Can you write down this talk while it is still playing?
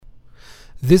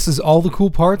This is All the Cool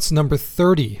Parts number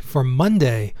 30 for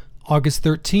Monday, August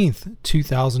 13th,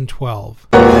 2012.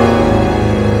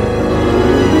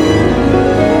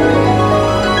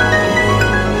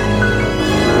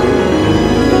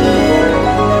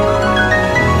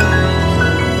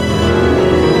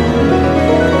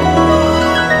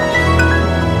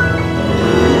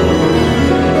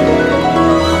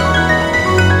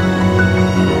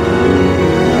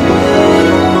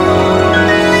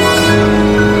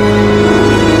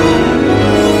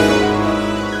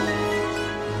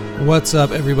 What's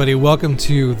up, everybody? Welcome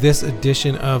to this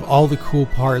edition of All the Cool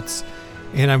Parts,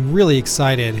 and I'm really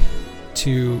excited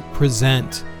to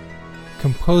present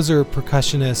composer,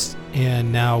 percussionist,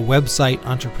 and now website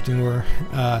entrepreneur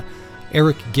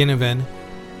Eric Ginnivan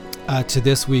to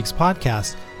this week's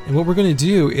podcast. And what we're going to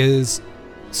do is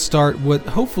start what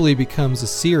hopefully becomes a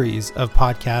series of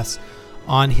podcasts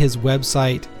on his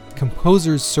website,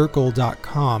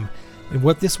 composerscircle.com. And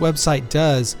what this website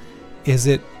does is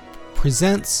it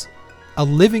presents a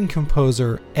living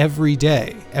composer every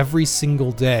day, every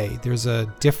single day. There's a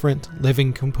different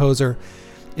living composer.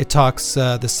 It talks,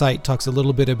 the site talks a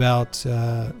little bit about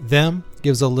them,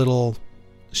 gives a little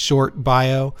short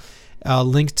bio, a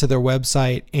link to their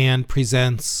website, and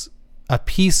presents a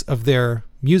piece of their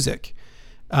music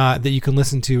that you can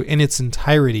listen to in its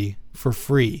entirety for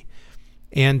free.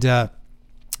 And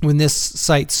when this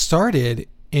site started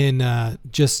in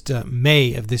just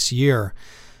May of this year,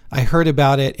 I heard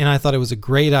about it and I thought it was a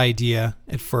great idea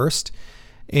at first.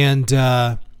 And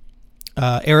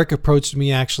Eric approached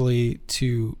me actually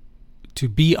to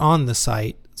be on the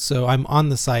site. So I'm on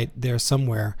the site there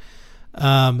somewhere.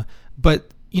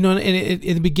 But, you know,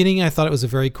 in the beginning, I thought it was a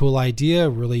very cool idea, a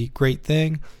really great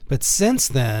thing. But since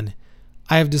then,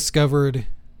 I have discovered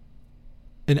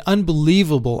an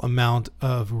unbelievable amount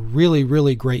of really,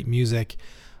 really great music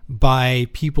by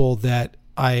people that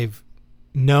I've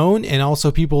known and also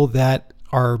people that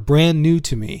are brand new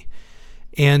to me.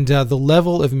 And the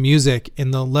level of music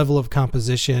and the level of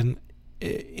composition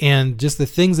and just the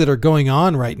things that are going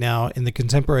on right now in the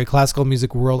contemporary classical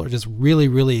music world are just really,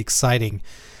 really exciting.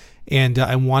 And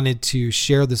I wanted to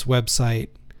share this website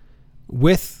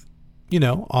with, you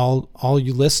know, all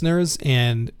you listeners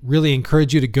and really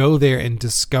encourage you to go there and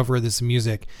discover this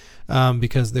music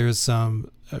because there's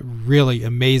some really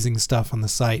amazing stuff on the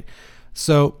site.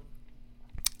 So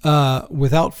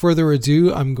without further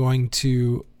ado, I'm going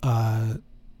to,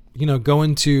 go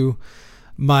into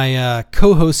my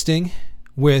co-hosting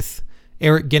with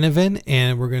Eric Ginnivan,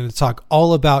 and we're going to talk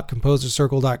all about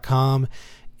composercircle.com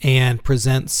and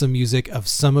present some music of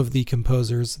some of the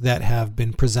composers that have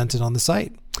been presented on the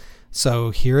site.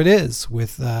 So here it is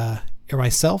with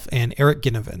myself and Eric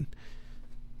Ginnivan.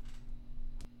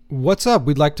 What's up?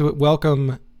 We'd like to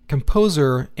welcome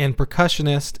composer and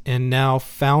percussionist and now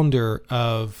founder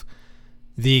of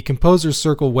the Composer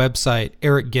Circle website,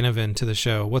 Eric Ginnivan, to the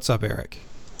show. What's up, Eric?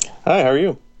 Hi, how are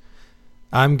you?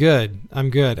 I'm good.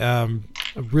 I'm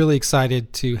really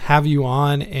excited to have you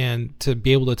on and to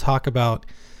be able to talk about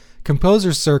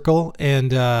Composer Circle.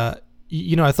 And, I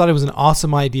thought it was an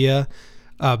awesome idea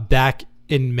back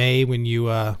in May when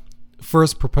you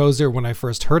first proposed it, when I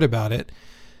first heard about it.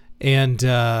 And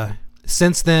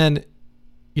since then,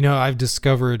 I've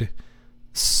discovered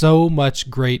so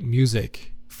much great music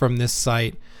from this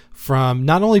site, from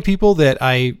not only people that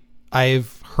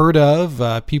I've heard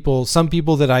of, some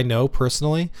people that I know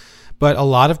personally, but a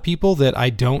lot of people that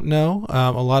I don't know,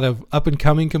 a lot of up and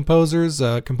coming composers,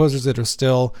 composers that are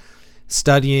still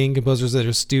studying, composers that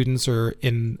are students or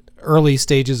in early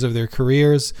stages of their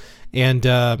careers. And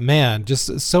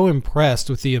just so impressed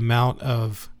with the amount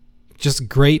of just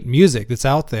great music that's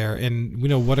out there, and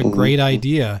what a great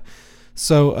idea.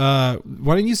 So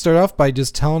why don't you start off by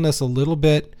just telling us a little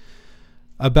bit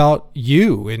about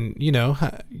you and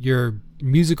your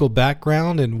musical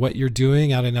background and what you're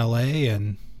doing out in LA,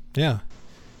 and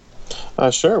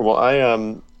Sure. Well, I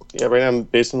right now I'm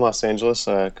based in Los Angeles,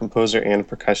 composer and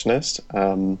percussionist.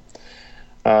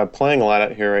 Playing a lot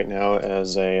out here right now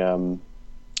as a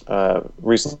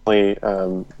recently,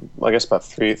 I guess about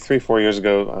 4 years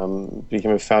ago,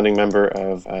 became a founding member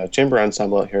of a chamber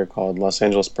ensemble out here called Los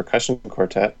Angeles Percussion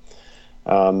Quartet.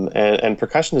 And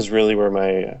percussion is really where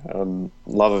my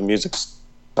love of music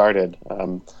started.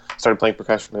 Started playing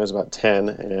percussion when I was about 10,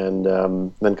 and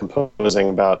then composing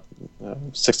about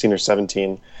 16 or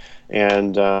 17.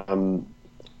 And coming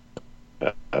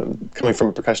from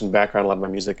a percussion background, a lot of my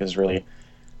music is really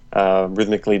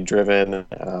rhythmically driven,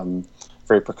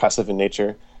 very percussive in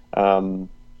nature.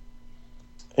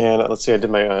 And let's see, I did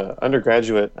my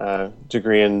undergraduate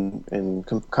degree in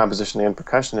composition and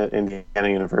percussion at Indiana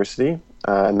University,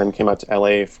 and then came out to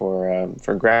LA for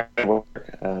grad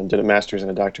work. Did a master's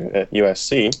and a doctorate at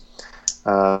USC.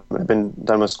 I've been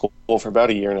done with school for about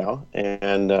a year now,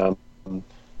 and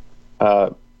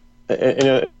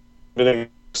been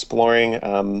exploring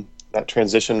that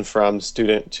transition from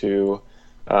student to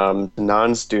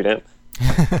non-student,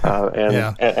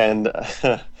 Yeah. and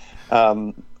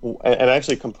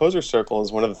actually, Composer Circle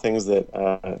is one of the things that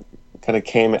kind of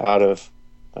came out of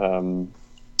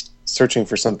searching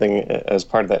for something as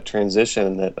part of that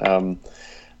transition. That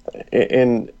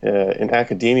in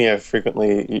academia,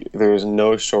 frequently there's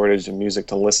no shortage of music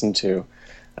to listen to.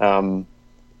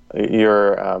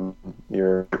 Your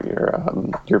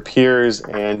peers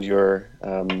and your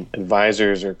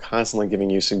advisors are constantly giving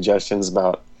you suggestions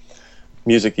about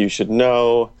music you should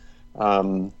know,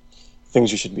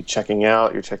 things you should be checking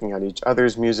out. You're checking out each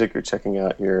other's music. You're checking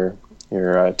out your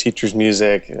teacher's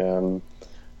music, and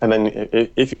then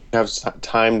if you have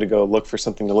time to go look for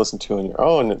something to listen to on your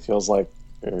own, it feels like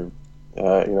you're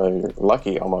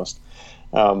lucky almost.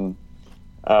 And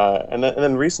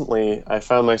then recently, I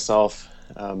found myself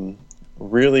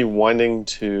really wanting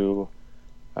to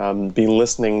be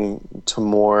listening to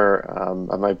more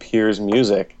of my peers'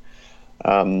 music,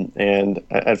 and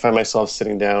I'd find myself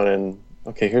sitting down and,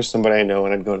 okay, here's somebody I know,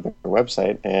 and I'd go to their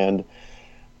website, and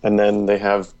then they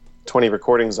have 20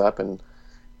 recordings up, and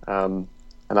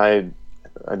I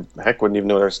heck wouldn't even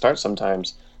know where to start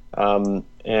sometimes, and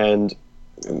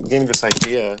gave me this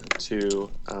idea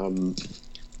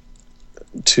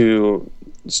to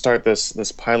start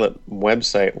this pilot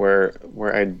website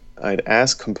where I'd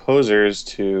ask composers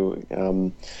to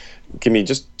give me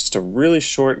just a really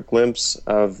short glimpse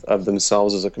of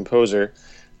themselves as a composer,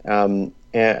 and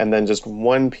then just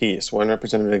one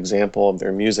representative example of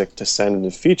their music to send and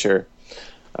to feature.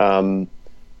 And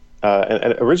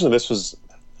originally, this was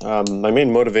my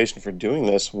main motivation for doing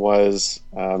this was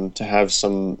to have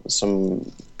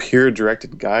some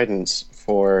peer-directed guidance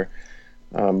for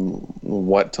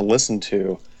what to listen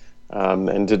to,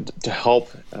 and to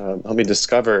help me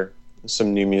discover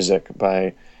some new music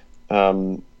by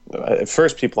at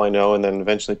first people I know, and then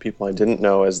eventually people I didn't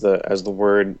know as the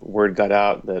word got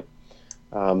out that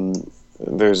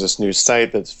there's this new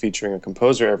site that's featuring a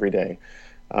composer every day,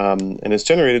 and it's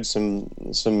generated some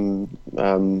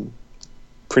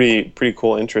pretty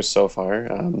cool interest so far.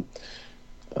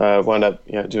 Wound up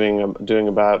doing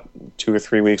about 2 or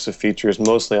 3 weeks of features,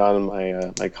 mostly on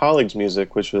my colleagues'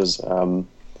 music, which was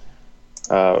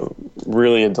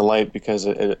really a delight because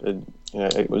it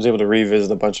was able to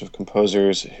revisit a bunch of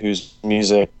composers whose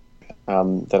music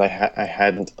that I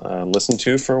hadn't listened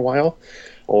to for a while,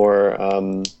 or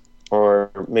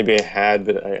maybe I had,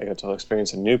 but I got to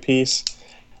experience a new piece.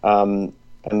 And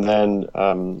then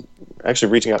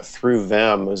actually reaching out through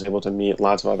them, I was able to meet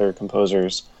lots of other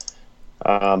composers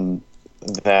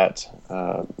that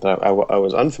I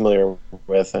was unfamiliar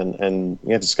with, and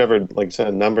discovered, like I said,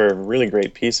 a number of really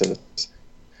great pieces.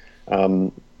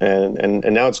 And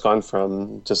now it's gone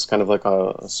from just kind of like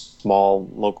a small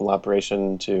local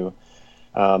operation to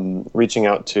reaching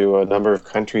out to a number of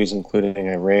countries, including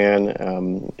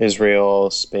Iran,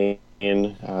 Israel, Spain,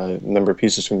 a number of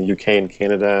pieces from the UK and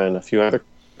Canada, and a few other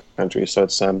countries. So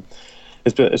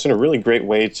it's been a really great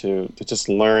way to just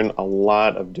learn a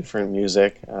lot of different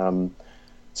music,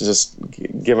 to just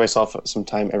give myself some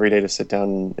time every day to sit down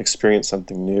and experience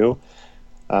something new,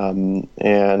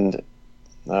 and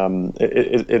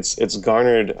it's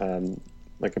garnered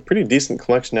like a pretty decent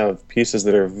collection of pieces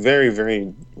that are very,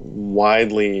 very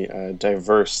widely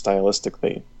diverse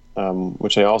stylistically,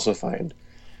 which I also find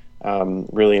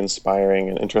really inspiring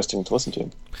and interesting to listen to.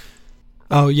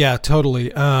 Oh yeah,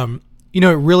 totally. It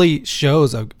really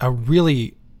shows a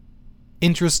really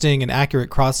interesting and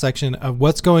accurate cross-section of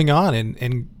what's going on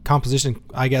in composition,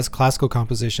 I guess classical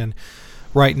composition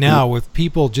right now, with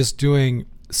people just doing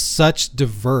such a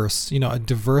diverse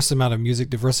amount of music,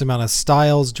 diverse amount of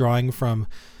styles, drawing from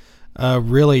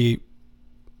really,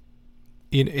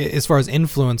 as far as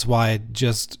influence-wide,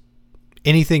 just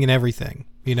anything and everything,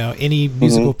 any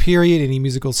musical period, any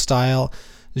musical style,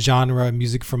 genre,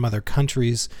 music from other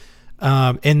countries.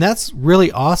 And that's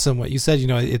really awesome what you said.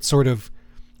 It sort of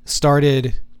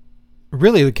started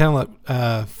really kind of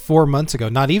like 4 months ago,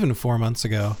 not even 4 months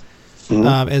ago,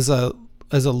 as a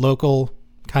local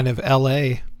kind of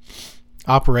LA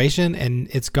operation, and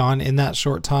it's gone in that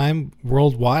short time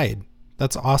worldwide.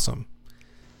 That's awesome.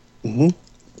 Mm-hmm.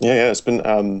 Yeah, it's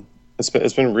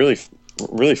been really,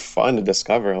 really fun to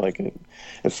discover. Like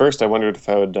at first, I wondered if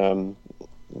I would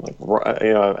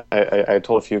I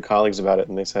told a few colleagues about it,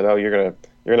 and they said, "Oh, you're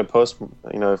gonna post,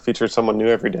 feature someone new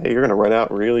every day. You're gonna run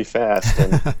out really fast."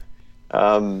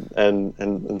 And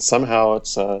and somehow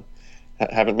it's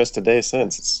haven't missed a day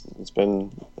since. It's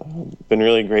been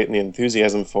really great, and the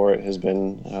enthusiasm for it has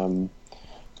been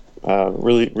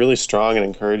really strong and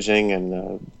encouraging.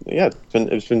 And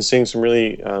it's been seeing some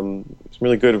really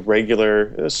good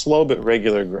regular, slow but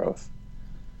regular growth.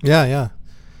 Yeah,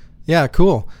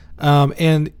 cool.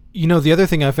 And the other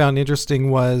thing I found interesting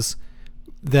was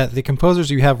that the composers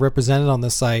you have represented on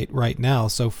the site right now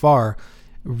so far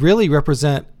really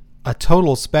represent a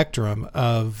total spectrum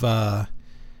of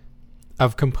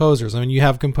composers. I mean, you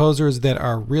have composers that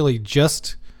are really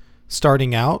just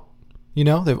starting out.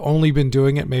 They've only been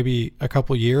doing it maybe a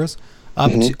couple years,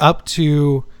 up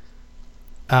to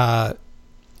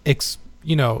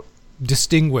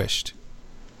distinguished,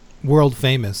 world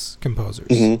famous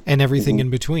composers, and everything in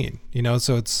between.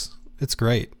 So it's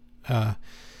great. And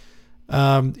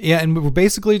we're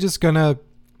basically just gonna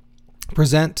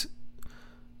present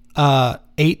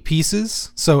 8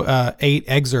 pieces, so 8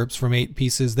 excerpts from 8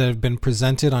 pieces that have been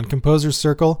presented on Composer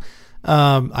Circle.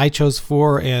 I chose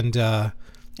 4, and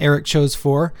Eric chose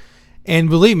 4, and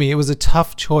believe me, it was a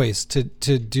tough choice to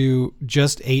do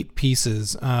just 8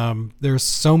 pieces. There's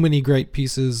so many great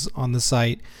pieces on the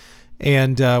site,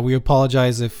 and we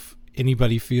apologize if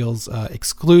anybody feels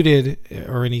excluded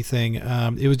or anything.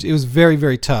 It was very,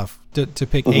 very tough to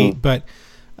pick 8, but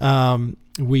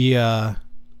we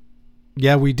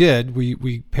did.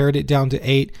 We pared it down to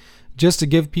 8 just to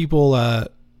give people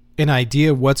an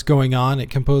idea of what's going on at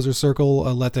Composer Circle,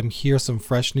 let them hear some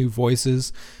fresh new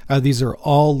voices. These are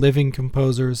all living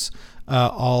composers,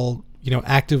 all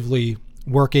actively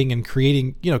working and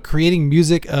creating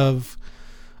music of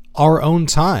our own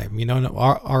time,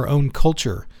 our own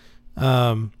culture.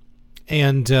 You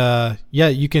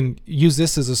can use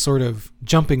this as a sort of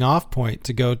jumping off point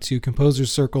to go to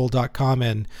composercircle.com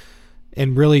and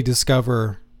really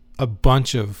discover a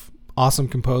bunch of awesome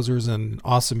composers and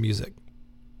awesome music.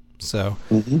 So,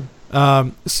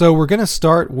 so we're going to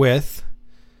start with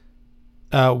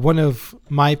one of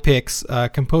my picks,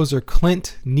 composer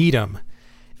Clint Needham,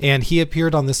 and he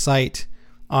appeared on the site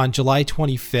on July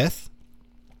 25th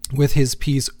with his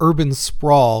piece Urban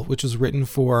Sprawl, which was written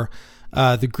for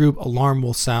the group Alarm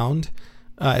Will Sound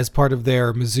as part of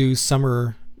their Mizzou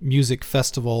Summer Music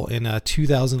Festival in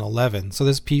 2011. So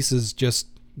this piece is just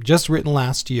written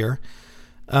last year,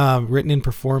 written and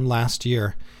performed last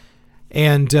year.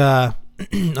 And I'm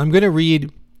going to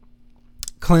read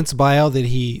Clint's bio that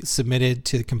he submitted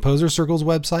to the Composer Circle's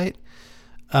website,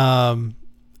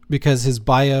 because his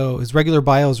regular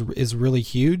bio is really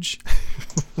huge.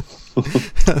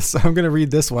 So I'm going to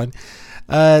read this one.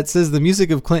 It says, the music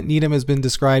of Clint Needham has been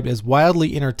described as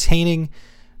wildly entertaining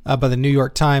by the New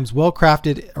York Times,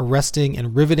 well-crafted, arresting,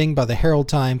 and riveting by the Herald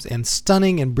Times, and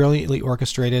stunning and brilliantly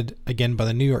orchestrated, again, by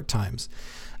the New York Times.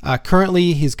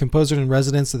 Currently, he's composer in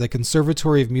residence at the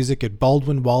Conservatory of Music at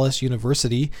Baldwin Wallace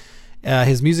University.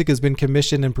 His music has been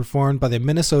commissioned and performed by the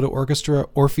Minnesota Orchestra,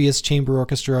 Orpheus Chamber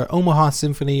Orchestra, Omaha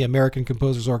Symphony, American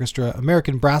Composers Orchestra,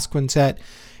 American Brass Quintet,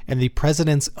 and the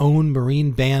President's Own Marine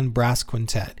Band Brass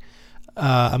Quintet,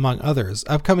 among others.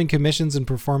 Upcoming commissions and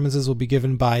performances will be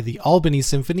given by the Albany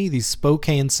Symphony, the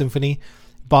Spokane Symphony,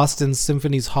 Boston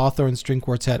Symphony's Hawthorne String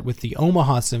Quartet with the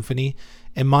Omaha Symphony,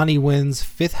 Imani Winds,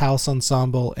 Fifth House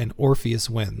Ensemble, and Orpheus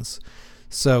Winds.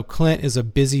 So Clint is a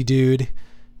busy dude,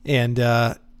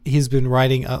 and he's been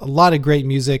writing a lot of great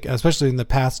music, especially in the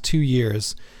past 2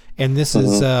 years. And this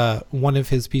is one of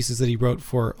his pieces that he wrote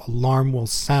for Alarm Will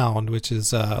Sound, which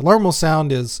is Alarm Will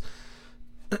Sound is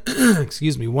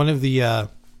one of the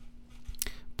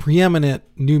preeminent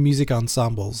new music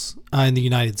ensembles in the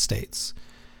United States.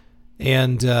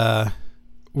 And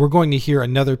we're going to hear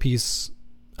another piece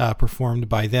performed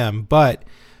by them. But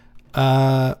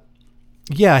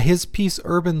his piece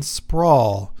Urban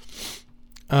Sprawl,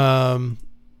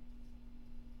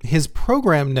 his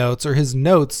program notes, or his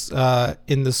notes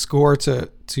in the score to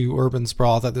Urban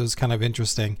Sprawl, I thought that was kind of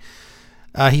interesting.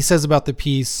 He says about the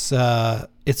piece,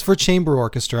 it's for chamber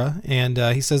orchestra, and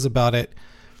he says about it,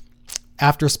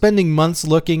 after spending months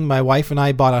looking, my wife and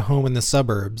I bought a home in the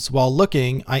suburbs. While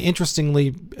looking, I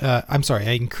increasingly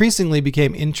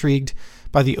became intrigued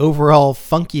by the overall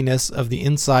funkiness of the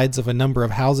insides of a number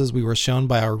of houses we were shown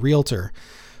by our realtor.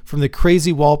 From the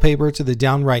crazy wallpaper to the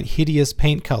downright hideous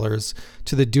paint colors,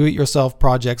 to the do-it-yourself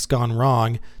projects gone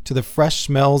wrong, to the fresh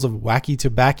smells of wacky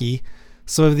tobacco,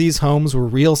 some of these homes were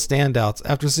real standouts.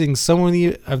 After seeing so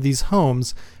many of these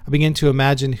homes, I began to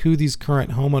imagine who these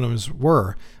current homeowners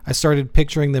were. I started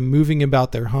picturing them moving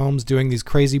about their homes, doing these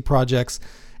crazy projects,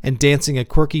 and dancing a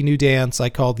quirky new dance I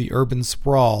called the Urban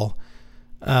Sprawl.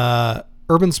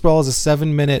 Urban Sprawl is a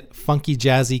 7-minute, funky,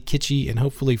 jazzy, kitschy, and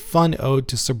hopefully fun ode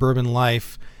to suburban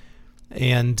life.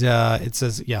 And it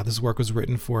says, this work was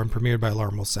written for and premiered by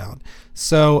Alarmable Sound.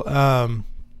 So,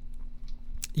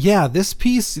 this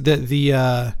piece,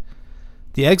 the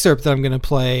excerpt that I'm going to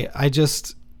play,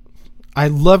 I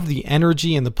love the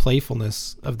energy and the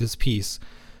playfulness of this piece.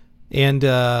 And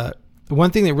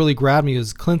one thing that really grabbed me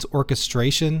is Clint's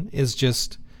orchestration is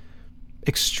just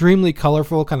extremely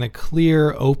colorful, kind of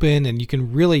clear, open, and you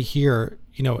can really hear,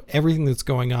 everything that's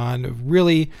going on.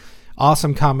 Really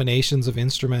awesome combinations of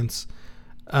instruments.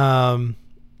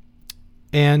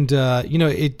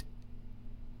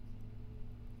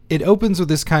 It opens with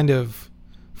this kind of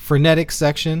frenetic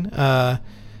section,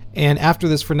 and after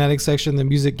this frenetic section, the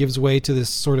music gives way to this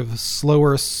sort of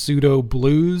slower pseudo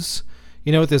blues,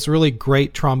 with this really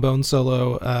great trombone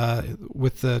solo,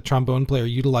 with the trombone player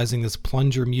utilizing this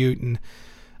plunger mute, and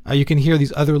you can hear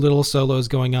these other little solos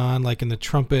going on, like in the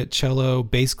trumpet, cello,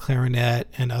 bass clarinet,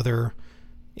 and other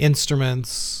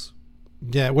instruments.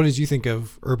 Yeah, what did you think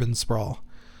of Urban Sprawl?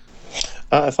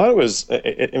 I thought it was.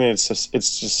 It's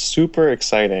just super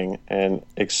exciting and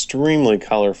extremely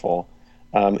colorful.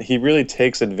 He really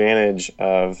takes advantage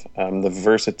of the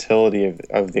versatility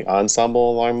of the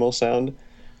ensemble Alarmable Sound,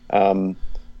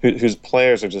 whose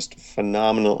players are just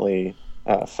phenomenally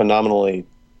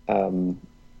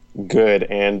good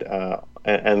and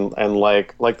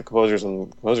like the composers in the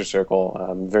Composer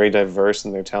Circle, very diverse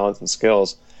in their talents and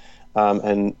skills.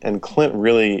 And Clint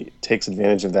really takes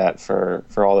advantage of that for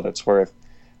all that it's worth.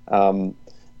 I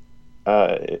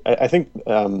think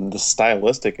the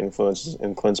stylistic influences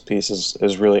in Clint's piece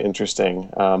is really interesting.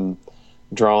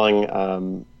 Drawing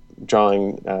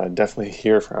definitely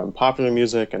here from popular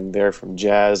music and there from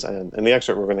jazz, and the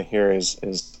excerpt we're going to hear is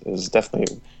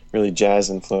definitely really jazz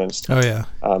influenced. Oh yeah.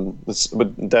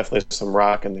 But definitely some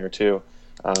rock in there too.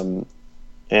 I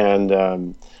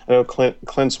know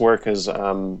Clint's work is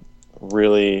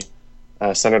really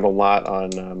centered a lot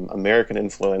on American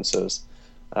influences,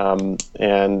 and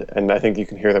I think you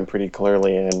can hear them pretty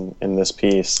clearly in this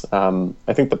piece.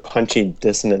 I think the punchy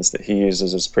dissonance that he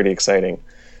uses is pretty exciting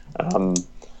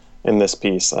in this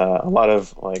piece. A lot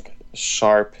of like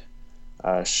sharp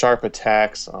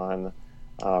attacks on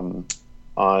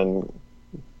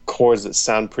chords that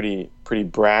sound pretty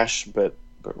brash, but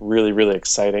really really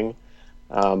exciting.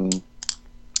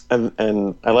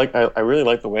 And I really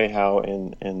like the way how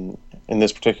in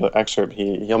this particular excerpt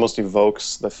he almost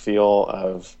evokes the feel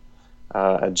of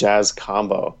a jazz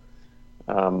combo,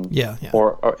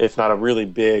 or if not a really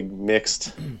big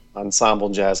mixed ensemble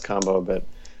jazz combo, but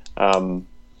the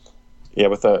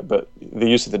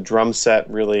use of the drum set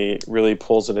really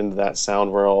pulls it into that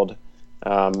sound world,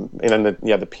 and then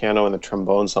the piano and the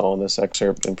trombone solo in this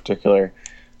excerpt in particular.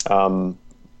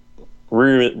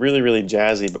 Really, really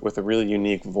jazzy, but with a really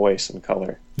unique voice and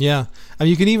color. Yeah, I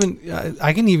mean,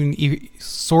 I can even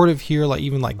sort of hear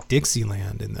like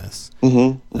Dixieland in this.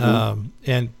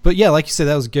 Mm-hmm. But yeah, like you said,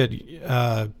 that was good.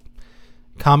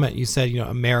 Comment you said,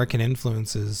 American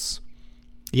influences.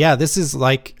 Yeah, this is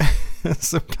like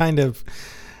some kind of.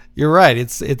 You're right.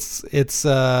 It's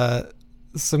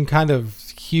some kind of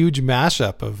huge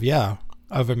mashup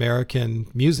of American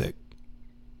music.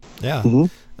 Yeah.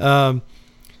 Mm-hmm.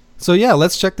 So yeah,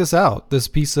 let's check this out. This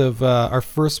piece of our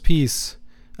first piece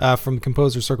from the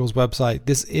Composer Circle's website.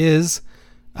 This is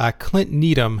Clint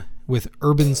Needham with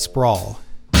Urban Sprawl.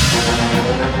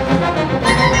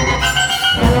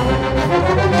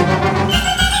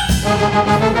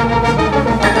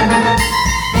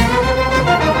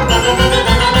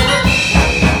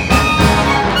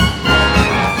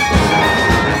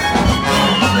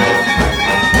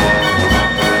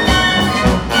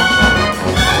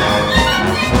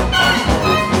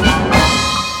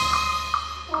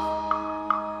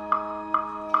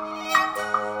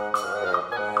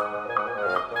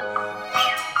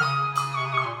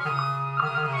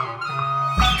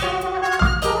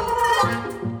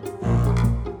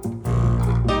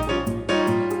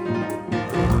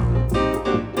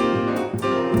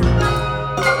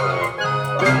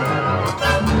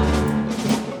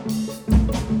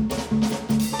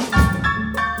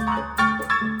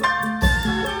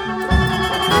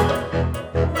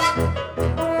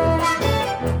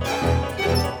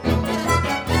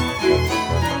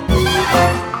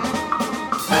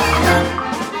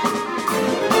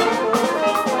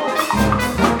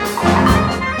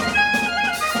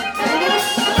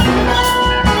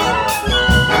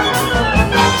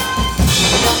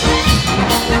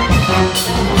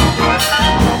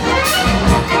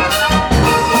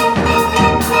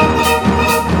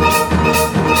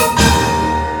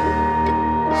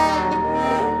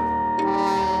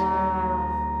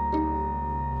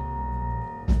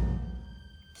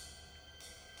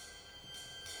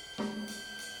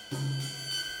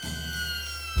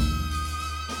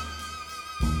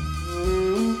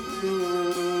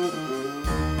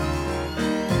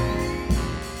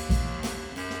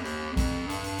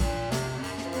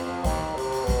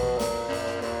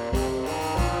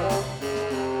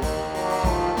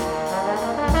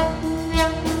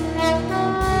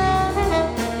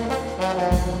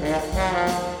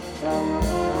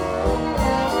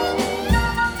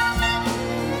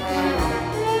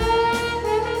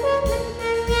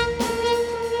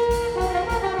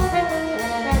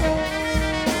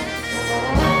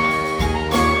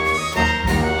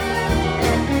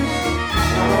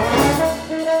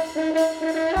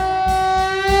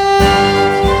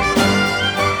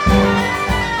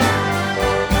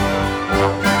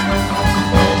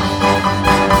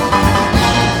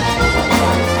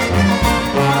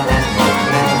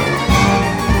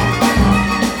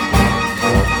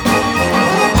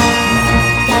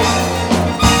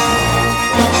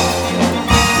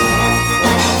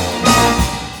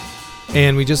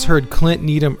 And we just heard Clint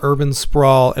Needham, Urban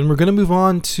Sprawl. And we're going to move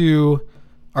on to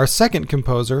our second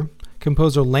composer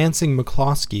Lansing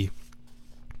McCloskey.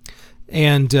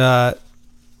 And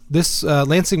this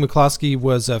Lansing McCloskey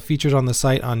was featured on the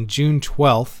site on June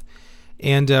 12th.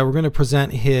 And we're going to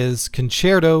present his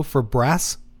concerto for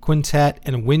brass, quintet,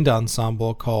 and wind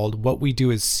ensemble called What We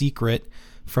Do Is Secret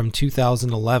from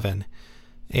 2011.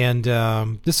 And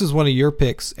this is one of your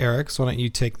picks, Eric, so why don't you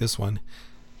take this one?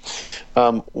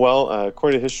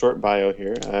 According to his short bio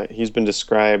here, he's been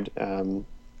described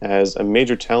as a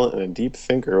major talent and a deep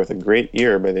thinker with a great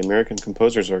ear by the American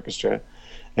Composers Orchestra,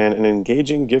 and an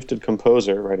engaging, gifted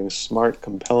composer writing smart,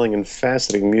 compelling, and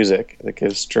fascinating music that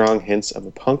gives strong hints of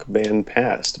a punk band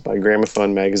past by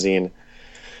Gramophone magazine.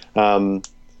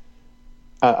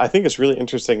 I think it's really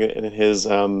interesting in his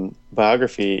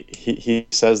biography, he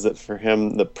says that for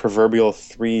him, the proverbial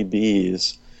three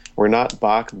Bs were not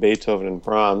Bach, Beethoven, and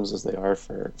Brahms, as they are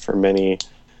for many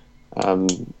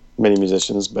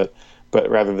musicians, but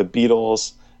rather the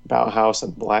Beatles, Bauhaus,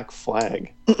 and Black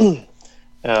Flag.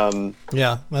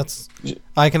 Yeah,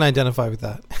 I can identify with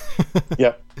that.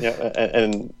 Yeah,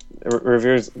 and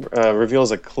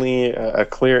reveals a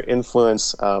clear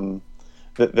influence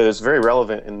that is very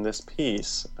relevant in this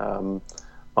piece on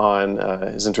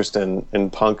his interest in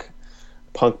punk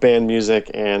band music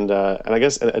and I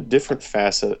guess a different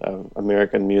facet of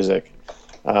American music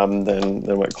than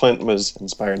what Clint was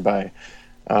inspired by.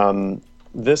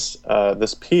 This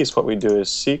piece, What We Do Is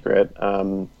Secret,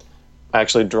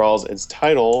 actually draws its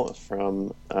title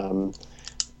from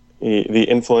the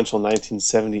influential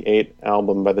 1978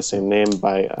 album by the same name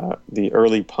by the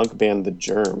early punk band The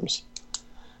Germs.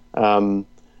 And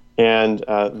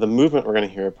the movement we're going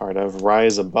to hear a part of,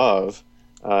 Rise Above,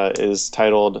 is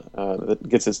titled, that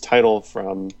gets its title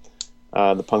from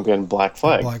the punk band Black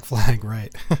Flag. Black Flag,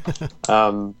 right.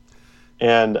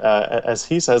 As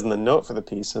he says in the note for the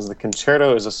piece, says the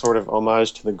concerto is a sort of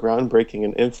homage to the groundbreaking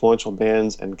and influential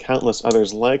bands and countless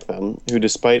others like them, who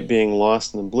despite being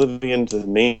lost in oblivion to the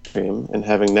mainstream and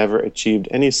having never achieved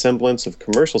any semblance of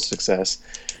commercial success,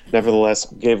 nevertheless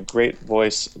gave great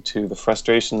voice to the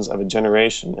frustrations of a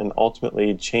generation and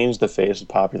ultimately changed the face of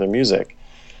popular music.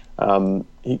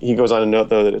 He goes on to note,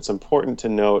 though, that it's important to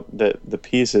note that the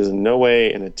piece is in no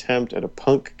way an attempt at a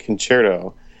punk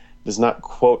concerto, does not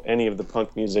quote any of the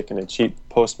punk music in a cheap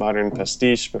postmodern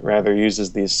pastiche, but rather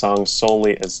uses these songs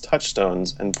solely as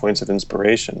touchstones and points of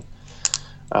inspiration.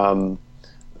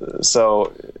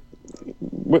 So,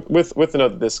 with the note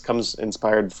that this comes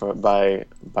inspired by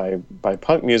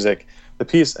punk music, the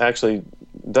piece actually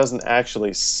doesn't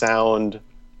actually sound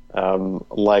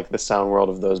like the sound world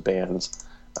of those bands.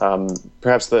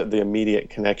 Perhaps the immediate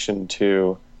connection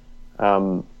to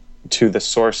the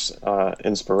source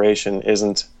inspiration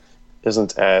isn't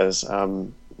as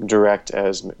direct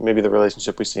as maybe the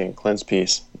relationship we see in Clint's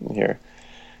piece here.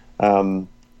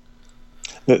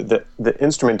 The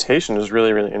instrumentation is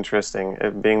really, really interesting,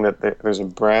 being that there's a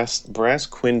brass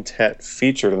quintet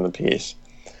featured in the piece,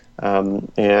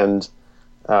 and an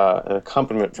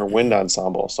accompaniment for wind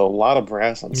ensemble. So a lot of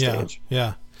brass on stage.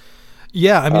 Yeah.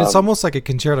 I mean, it's almost like a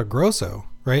concerto grosso,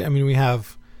 right? I mean, we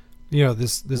have,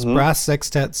 this brass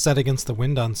sextet set against the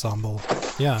wind ensemble.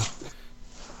 Yeah.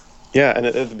 Yeah, and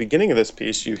at the beginning of this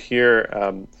piece, you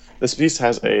hear this piece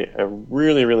has a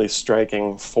really, really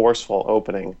striking, forceful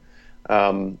opening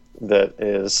that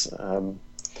is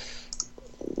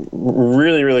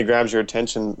really, really grabs your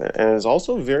attention and is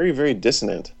also very, very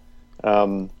dissonant.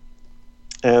 And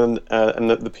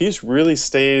the piece really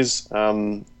stays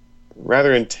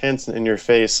rather intense and in your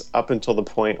face up until the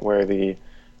point where the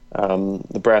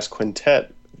brass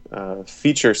quintet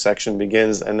feature section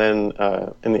begins, and then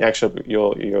in the actual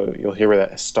you'll hear where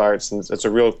that starts, and it's a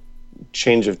real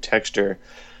change of texture,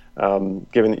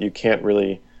 given that you can't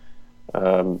really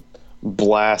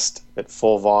blast at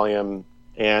full volume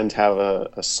and have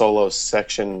a solo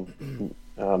section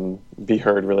be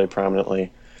heard really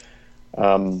prominently.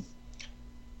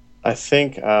 I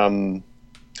think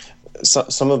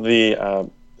some of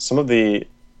the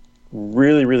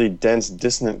really, really dense,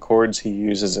 dissonant chords he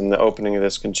uses in the opening of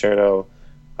this concerto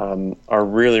are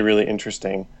really, really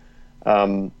interesting.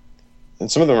 And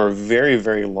some of them are very,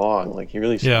 very long. Like he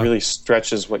really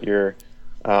stretches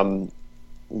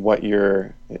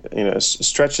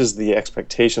stretches the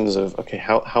expectations of, okay,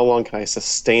 how long can I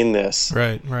sustain this?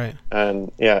 Right.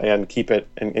 And keep it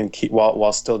and keep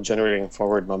while still generating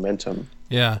forward momentum.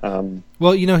 Yeah.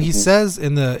 Well, he says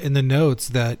in the notes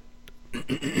that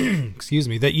excuse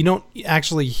me, that you don't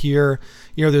actually hear,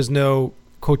 there's no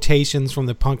quotations from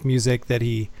the punk music that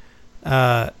he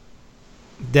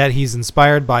that he's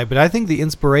inspired by, but I think the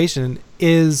inspiration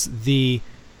is the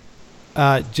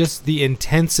just the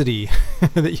intensity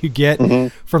that you get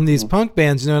from these punk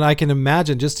bands, and I can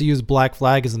imagine, just to use Black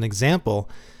Flag as an example,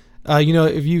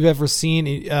 if you've ever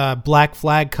seen Black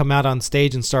Flag come out on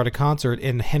stage and start a concert,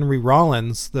 and Henry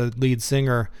Rollins, the lead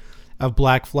singer of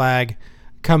Black Flag,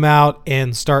 come out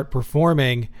and start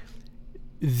performing,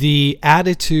 the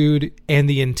attitude and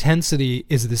the intensity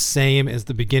is the same as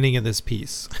the beginning of this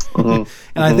piece. And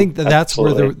I think that's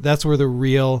where the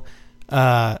real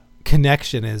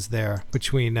connection is there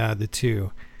between the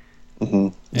two.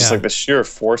 Just like the sheer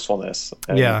forcefulness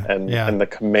and the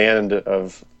command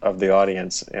of the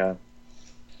audience.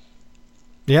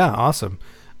 Awesome.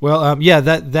 Well,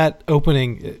 that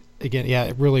opening again,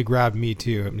 it really grabbed me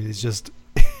too. I mean, it's just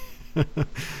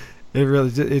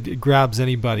it grabs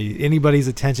anybody's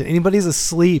attention. Anybody's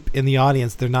asleep in the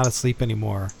audience, they're not asleep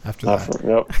anymore after that.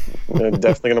 Nope. They're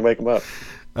definitely gonna wake them up.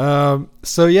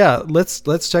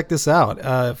 Let's check this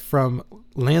out from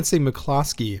Lansing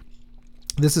McCloskey.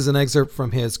 This is an excerpt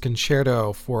from his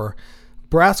concerto for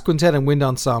brass quintet and wind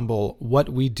ensemble, What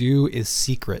We Do Is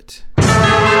Secret.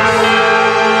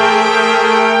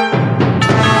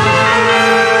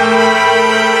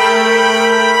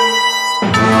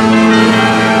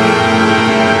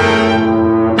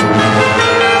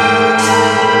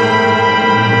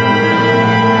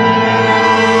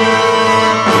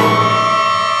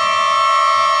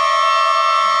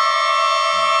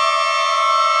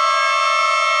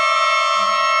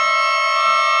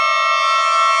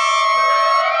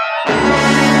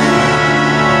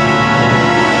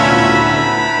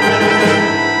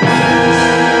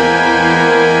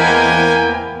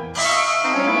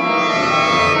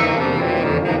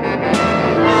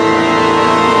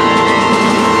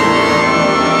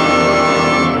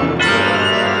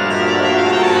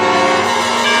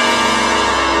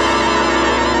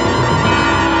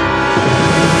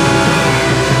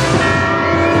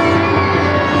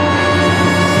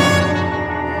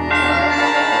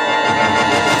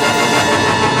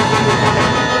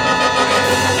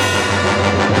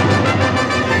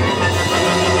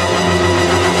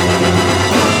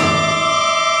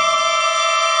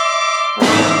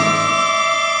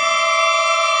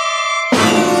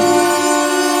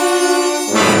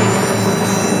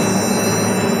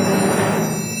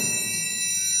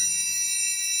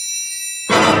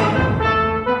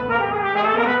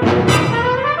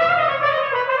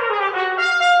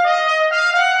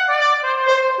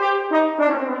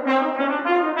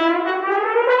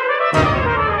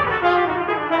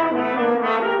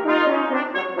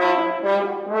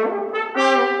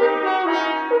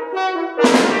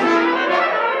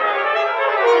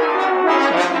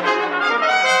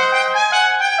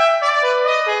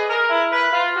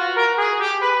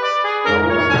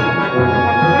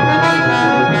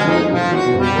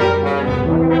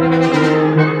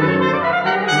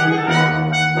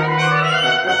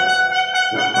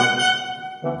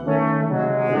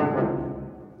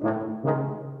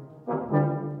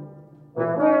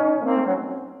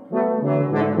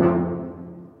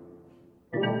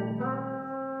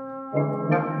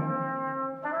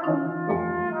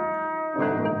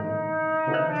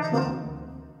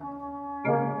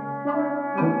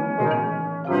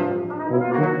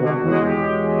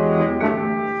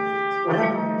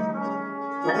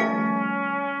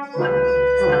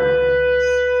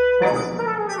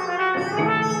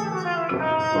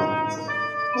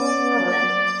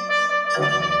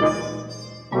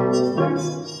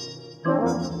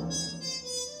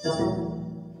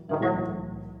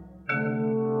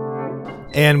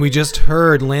 And we just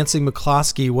heard Lansing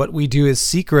McCloskey, What We Do Is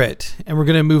Secret. And we're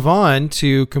going to move on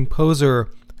to composer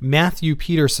Matthew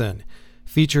Peterson,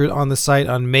 featured on the site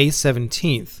on May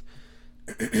 17th.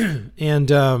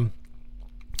 And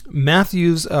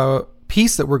Matthew's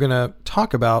piece that we're going to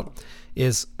talk about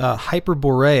is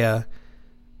Hyperborea,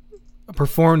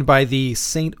 performed by the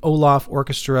St. Olaf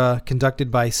Orchestra,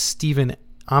 conducted by Stephen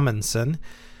Amundsen.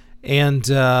 And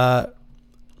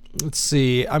let's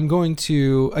see, I'm going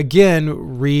to, again,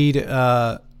 read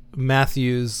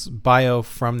Matthew's bio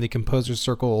from the Composer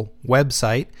Circle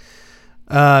website.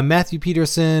 Matthew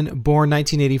Peterson, born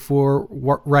 1984,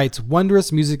 writes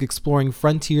wondrous music exploring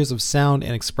frontiers of sound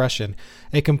and expression.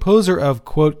 A composer of,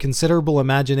 quote, considerable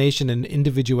imagination and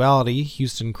individuality,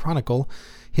 Houston Chronicle.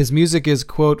 His music is,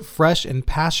 quote, fresh and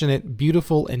passionate,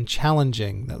 beautiful and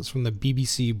challenging. That was from the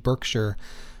BBC Berkshire.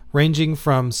 Ranging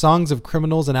from songs of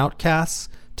criminals and outcasts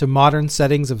to modern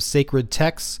settings of sacred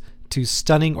texts to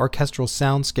stunning orchestral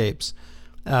soundscapes.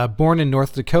 Born in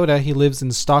North Dakota, he lives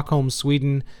in Stockholm,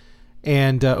 Sweden,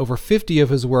 and over 50 of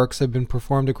his works have been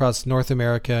performed across North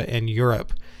America and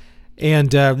Europe.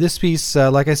 And this piece,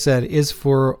 like I said, is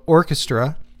for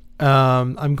orchestra.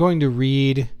 I'm going to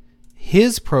read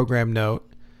his program note,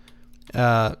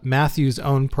 Matthew's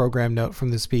own program note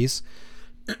from this piece.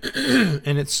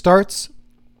 And it starts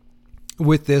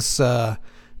with this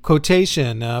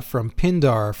quotation from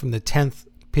Pindar from the 10th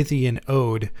Pythian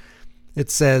Ode. It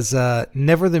says,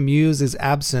 "Never the muse is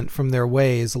absent from their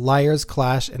ways. Lyres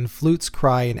clash and flutes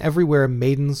cry, and everywhere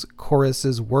maidens'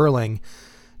 choruses whirling.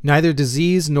 Neither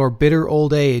disease nor bitter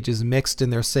old age is mixed in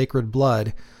their sacred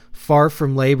blood. Far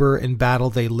from labor and battle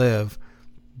they live.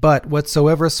 But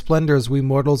whatsoever splendors we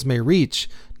mortals may reach,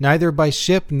 neither by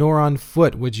ship nor on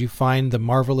foot would you find the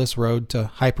marvelous road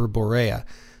to Hyperborea."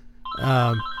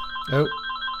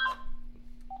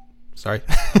 Sorry.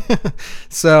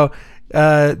 So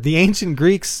the ancient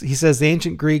Greeks, he says, the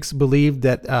ancient Greeks believed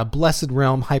that blessed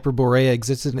realm Hyperborea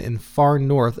existed in far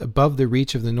north above the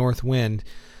reach of the north wind.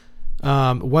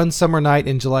 One summer night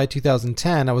in July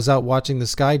 2010, I was out watching the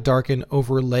sky darken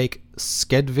over Lake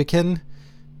Skedviken.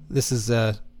 This is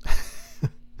a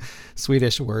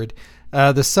Swedish word.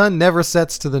 The sun never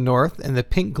sets to the north, and the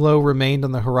pink glow remained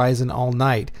on the horizon all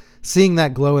night. Seeing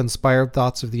that glow inspired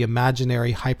thoughts of the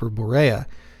imaginary Hyperborea.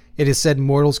 It is said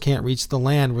mortals can't reach the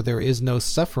land where there is no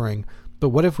suffering, but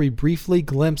what if we briefly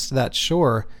glimpsed that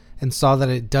shore and saw that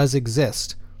it does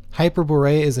exist?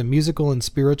 Hyperborea is a musical and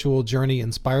spiritual journey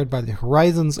inspired by the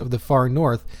horizons of the far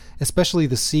north, especially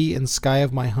the sea and sky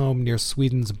of my home near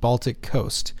Sweden's Baltic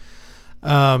coast.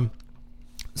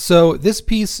 So this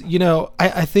piece,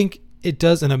 I think it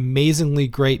does an amazingly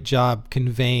great job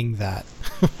conveying that.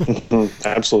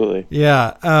 Absolutely.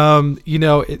 Yeah.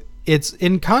 It's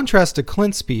in contrast to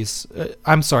Clint's piece.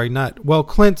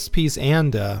 Clint's piece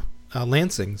and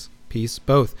Lansing's piece,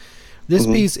 both. This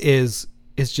piece is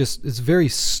very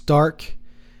stark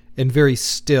and very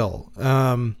still.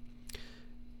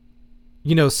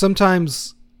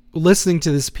 Sometimes listening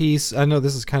to this piece, I know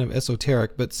this is kind of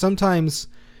esoteric, but sometimes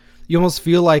you almost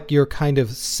feel like you're kind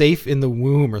of safe in the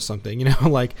womb or something,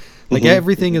 like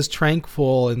everything is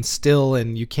tranquil and still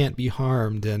and you can't be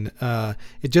harmed. And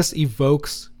it just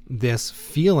evokes this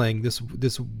feeling,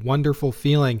 this wonderful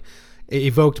feeling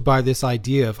evoked by this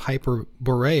idea of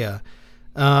Hyperborea.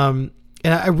 And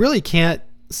I really can't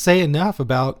say enough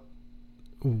about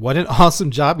what an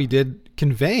awesome job he did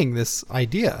conveying this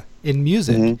idea in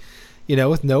music,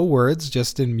 with no words,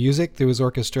 just in music through his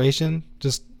orchestration.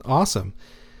 Just awesome.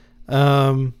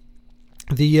 The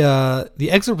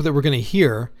excerpt that we're going to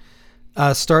hear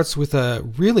starts with a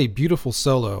really beautiful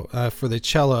solo for the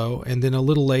cello, and then a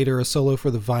little later a solo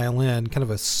for the violin, kind of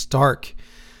a stark,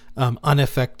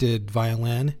 unaffected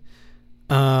violin.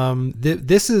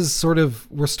 This is sort of,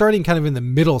 we're starting kind of in the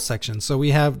middle section. So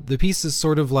we have the pieces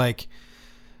sort of like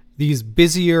these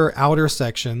busier outer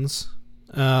sections,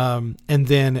 and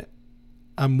then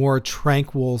a more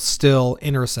tranquil, still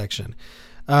inner section.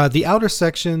 The outer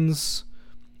sections,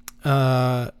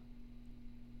 it's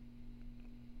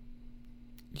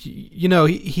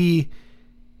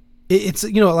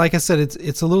like I said,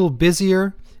 it's a little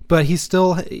busier, but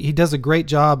he does a great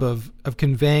job of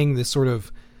conveying this sort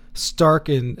of stark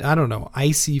and, I don't know,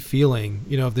 icy feeling,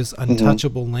 of this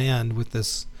untouchable land with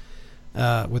this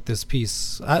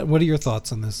piece. What are your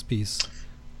thoughts on this piece?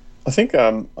 I think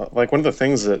like one of the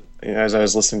things that, as I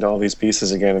was listening to all these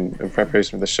pieces again in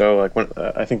preparation for the show,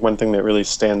 I think one thing that really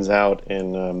stands out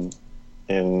in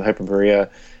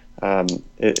Hyperborea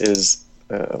is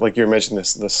like you were mentioning,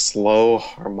 the slow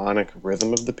harmonic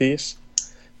rhythm of the piece.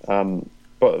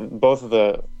 Both of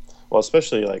the, well,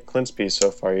 especially like Clint's piece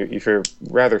so far, you hear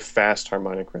rather fast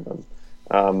harmonic rhythm,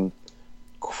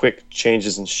 quick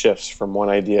changes and shifts from one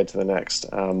idea to the next.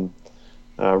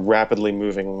 Rapidly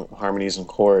moving harmonies and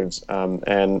chords,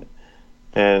 and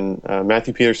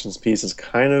Matthew Peterson's piece is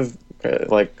kind of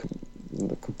like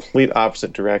the complete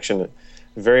opposite direction,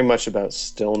 very much about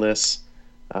stillness,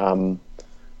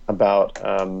 about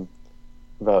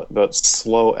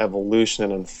slow evolution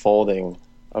and unfolding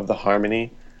of the harmony,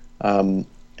 and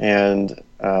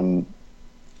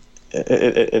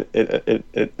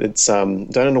it's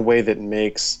done in a way that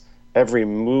makes every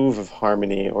move of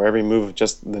harmony or every move of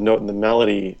just the note and the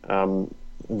melody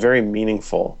very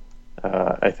meaningful,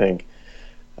 I think.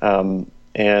 And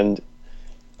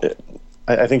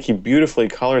I think he beautifully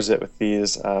colors it with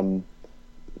these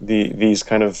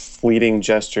kind of fleeting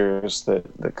gestures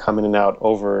that come in and out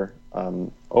over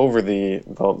the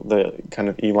kind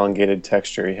of elongated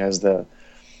texture. He has the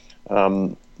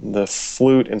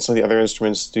flute and some of the other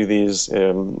instruments do these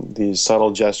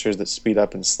subtle gestures that speed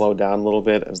up and slow down a little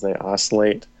bit as they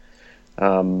oscillate,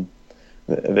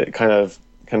 that kind of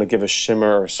give a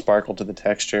shimmer or sparkle to the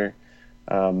texture.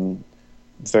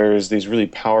 there's these really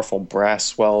powerful brass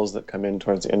swells that come in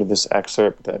towards the end of this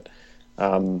excerpt that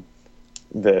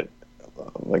that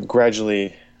like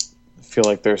gradually feel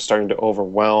like they're starting to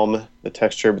overwhelm the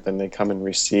texture, but then they come and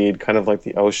recede, kind of like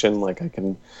the ocean. Like I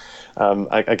can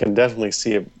definitely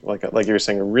see it, like you were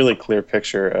saying, a really clear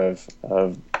picture of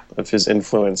his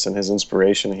influence and his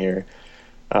inspiration here.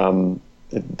 I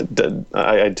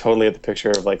totally get the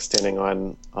picture of like standing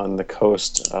on the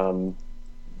coast,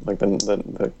 like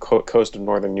the coast of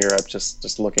Northern Europe,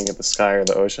 just looking at the sky or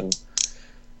the ocean.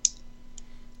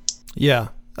 Yeah.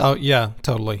 Oh, yeah,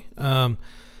 totally.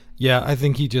 Yeah, I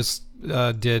think he just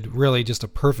did really just a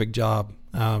perfect job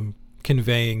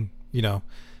conveying,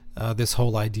 this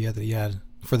whole idea that he had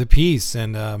for the piece.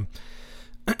 And, I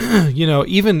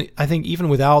think even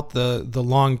without the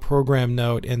long program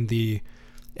note and the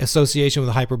association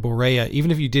with Hyperborea, even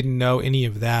if you didn't know any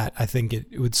of that, I think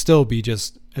it would still be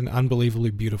just an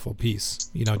unbelievably beautiful piece,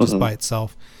 just by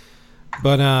itself.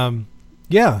 But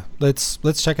yeah, let's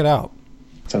check it out.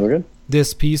 Sounds good.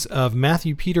 This piece of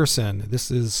Matthew Peterson.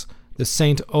 This is the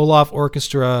St. Olaf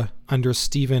Orchestra under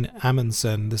Stephen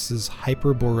Amundsen. This is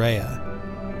Hyperborea.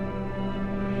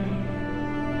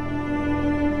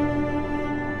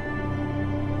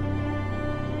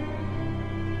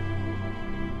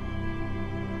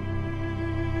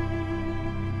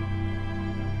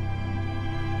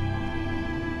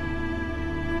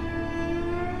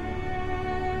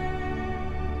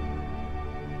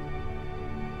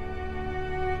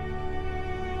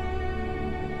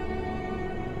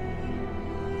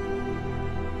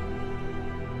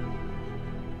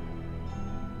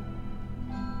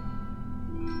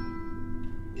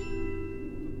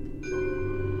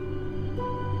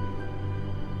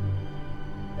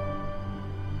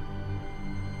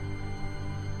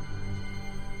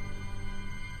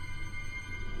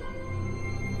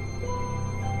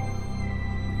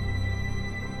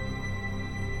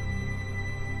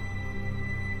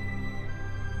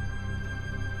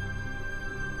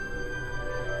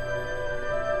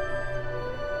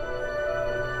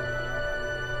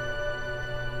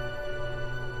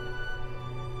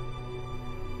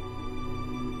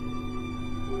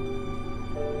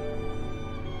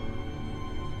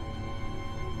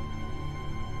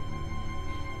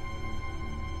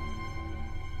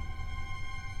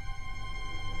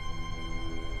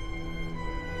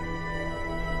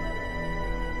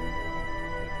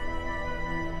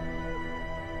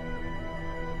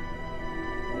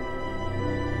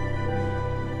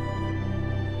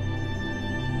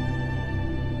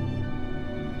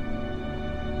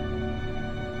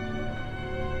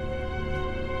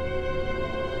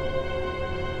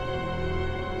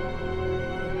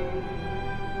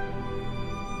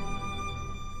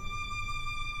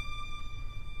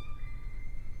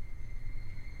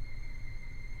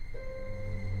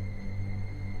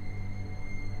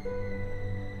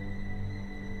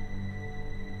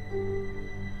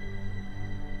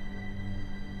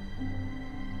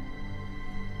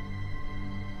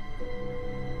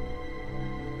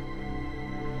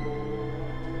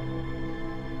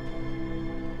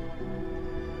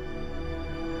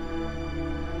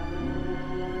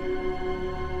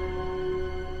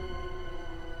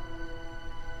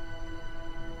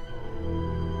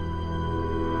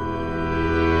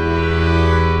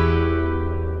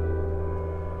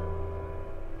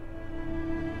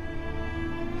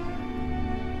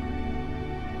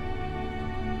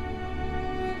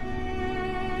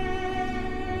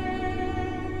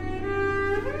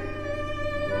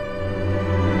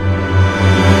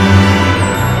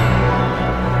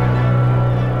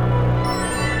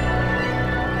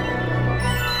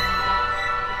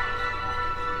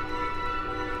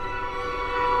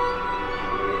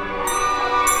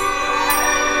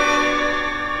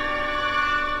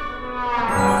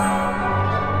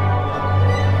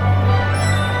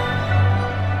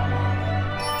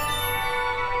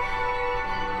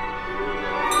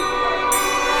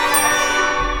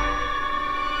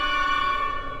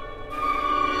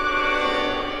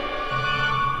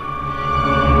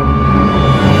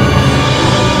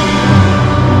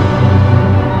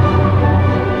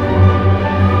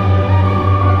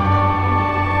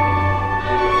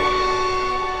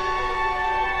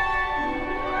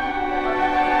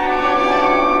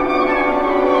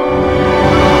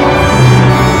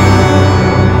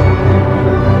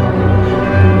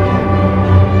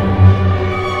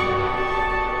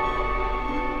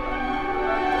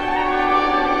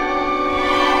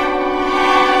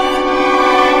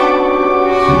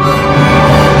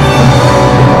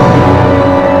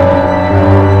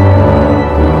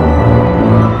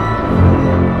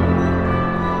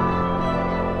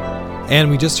 And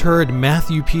we just heard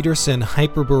Matthew Peterson,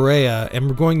 Hyperborea, and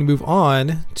we're going to move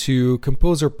on to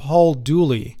composer Paul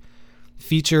Dooley,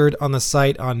 featured on the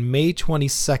site on May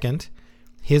 22nd,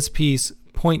 his piece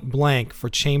Point Blank for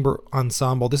chamber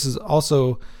ensemble. This is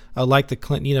also, like the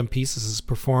Clint Needham piece, this is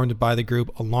performed by the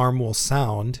group Alarm Will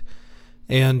Sound.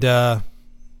 And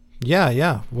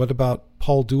what about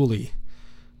Paul Dooley?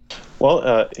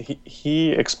 Well,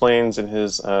 he explains in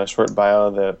his short bio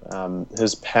that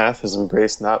his path has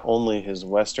embraced not only his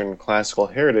Western classical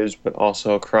heritage, but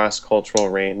also a cross-cultural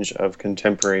range of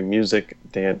contemporary music,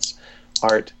 dance,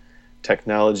 art,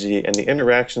 technology, and the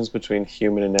interactions between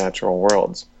human and natural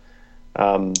worlds.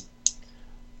 Kind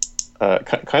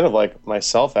of like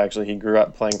myself, actually, he grew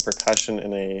up playing percussion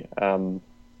in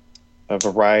a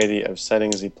variety of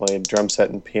settings. He played drum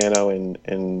set and piano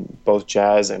in both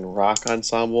jazz and rock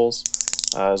ensembles,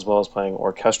 as well as playing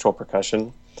orchestral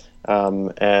percussion.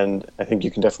 And I think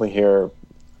you can definitely hear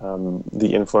the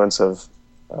influence of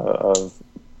a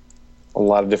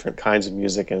lot of different kinds of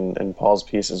music in Paul's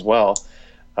piece as well.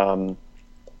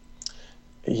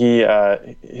 He's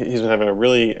been having a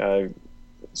really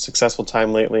successful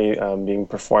time lately, being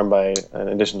performed by, in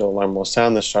addition to Alarm Will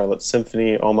Sound, the Charlotte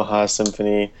Symphony, Omaha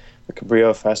Symphony, the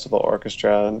Cabrillo Festival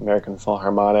Orchestra, American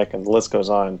Philharmonic, and the list goes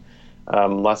on.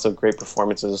 Lots of great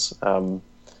performances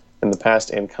in the past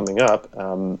and coming up.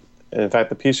 And in fact,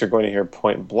 the piece you're going to hear,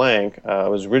 Point Blank,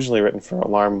 was originally written for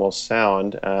Alarm Will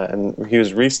Sound, and he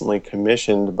was recently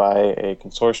commissioned by a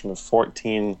consortium of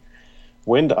 14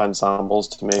 wind ensembles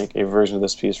to make a version of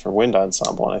this piece for wind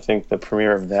ensemble. And I think the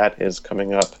premiere of that is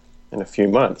coming up in a few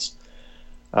months.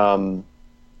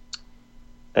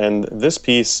 And this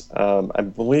piece, I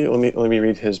believe, let me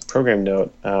read his program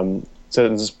note. So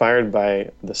it's inspired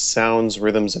by the sounds,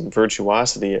 rhythms, and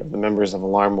virtuosity of the members of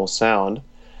Alarm Will Sound.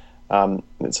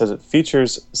 It says it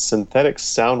features synthetic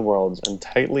sound worlds and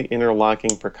tightly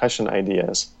interlocking percussion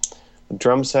ideas. The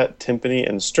drum set, timpani,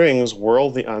 and strings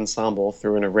whirl the ensemble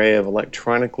through an array of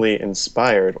electronically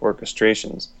inspired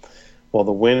orchestrations, while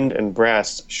the wind and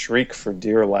brass shriek for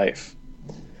dear life.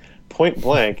 Point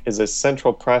Blank is a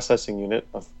central processing unit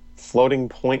of floating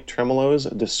point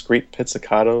tremolos, discrete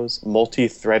pizzicatos,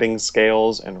 multi-threading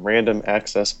scales, and random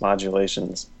access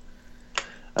modulations.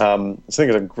 I think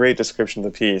it's a great description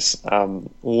of the piece.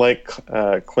 Like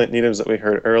Clint Needham's that we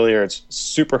heard earlier, it's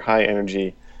super high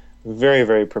energy, very,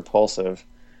 very propulsive,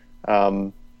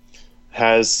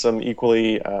 has some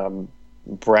equally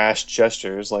brash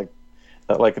gestures, like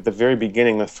at the very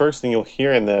beginning. The first thing you'll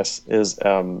hear in this is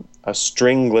a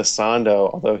string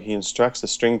glissando, although he instructs the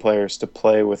string players to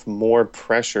play with more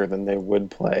pressure than they would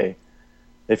play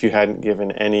if you hadn't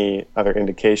given any other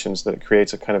indications, that it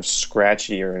creates a kind of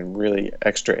scratchier and really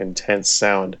extra intense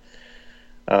sound.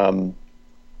 Also,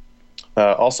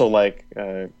 like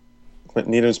Clint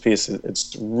Needham's piece,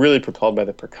 it's really propelled by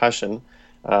the percussion.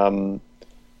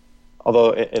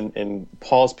 Although in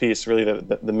Paul's piece, really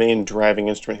the main driving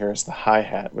instrument here is the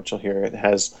hi-hat, which you'll hear. It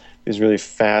has these really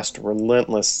fast,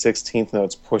 relentless 16th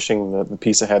notes pushing the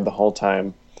piece ahead the whole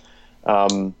time.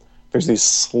 There's these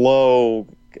slow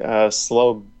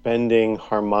bending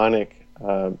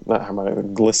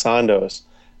glissandos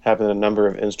happen in a number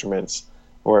of instruments,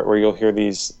 where you'll hear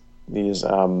these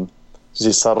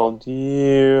subtle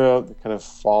kind of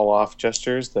fall off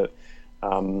gestures that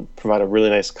provide a really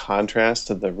nice contrast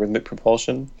to the rhythmic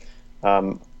propulsion,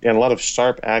 and a lot of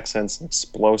sharp accents and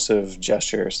explosive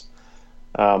gestures.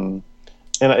 I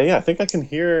think I can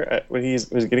hear what he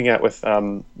was getting at with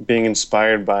being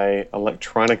inspired by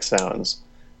electronic sounds.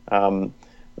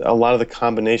 A lot of the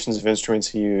combinations of instruments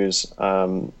he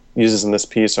uses in this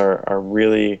piece are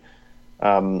really,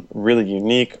 really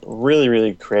unique, really,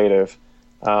 really creative.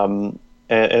 And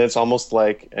it's almost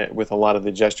like with a lot of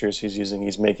the gestures he's using,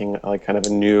 he's making like kind of a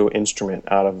new instrument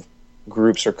out of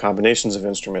groups or combinations of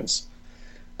instruments,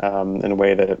 in a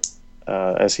way that,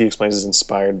 as he explains, is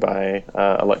inspired by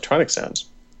electronic sounds.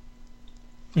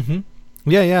 Mm-hmm.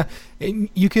 Yeah.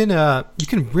 You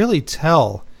can really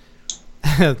tell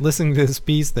listening to this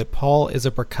piece that Paul is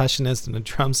a percussionist and a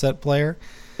drum set player.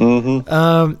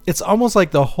 Mm-hmm. It's almost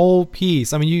like the whole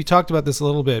piece. I mean, you talked about this a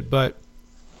little bit, but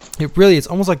it's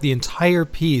almost like the entire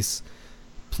piece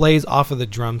plays off of the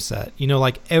drum set.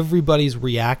 Like everybody's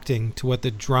reacting to what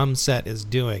the drum set is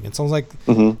doing. It sounds like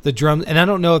the drum, and I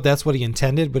don't know if that's what he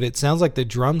intended, but it sounds like the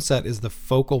drum set is the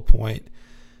focal point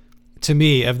to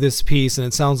me of this piece, and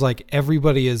it sounds like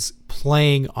everybody is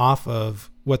playing off of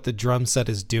what the drum set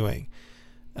is doing.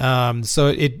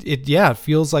 So it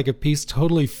feels like a piece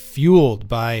totally fueled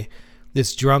by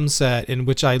this drum set, in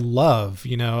which I love,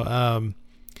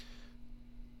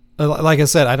 like I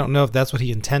said, I don't know if that's what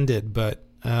he intended, but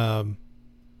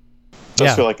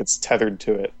does feel like it's tethered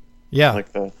to it. Yeah.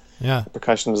 Like the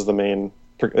percussion is the main.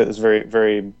 Is very,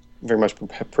 very, very much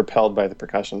propelled by the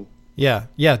percussion. Yeah.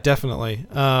 Yeah. Definitely.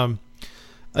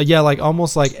 Like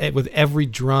almost like with every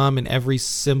drum and every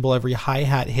cymbal, every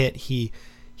hi-hat hit, he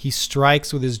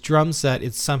strikes with his drum set.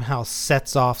 It somehow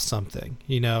sets off something,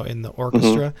 in the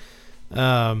orchestra,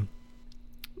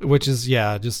 which is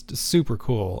just super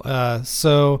cool.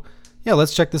 So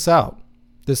let's check this out.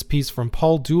 This piece from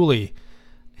Paul Dooley,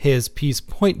 his piece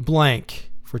Point Blank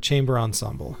for chamber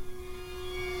ensemble.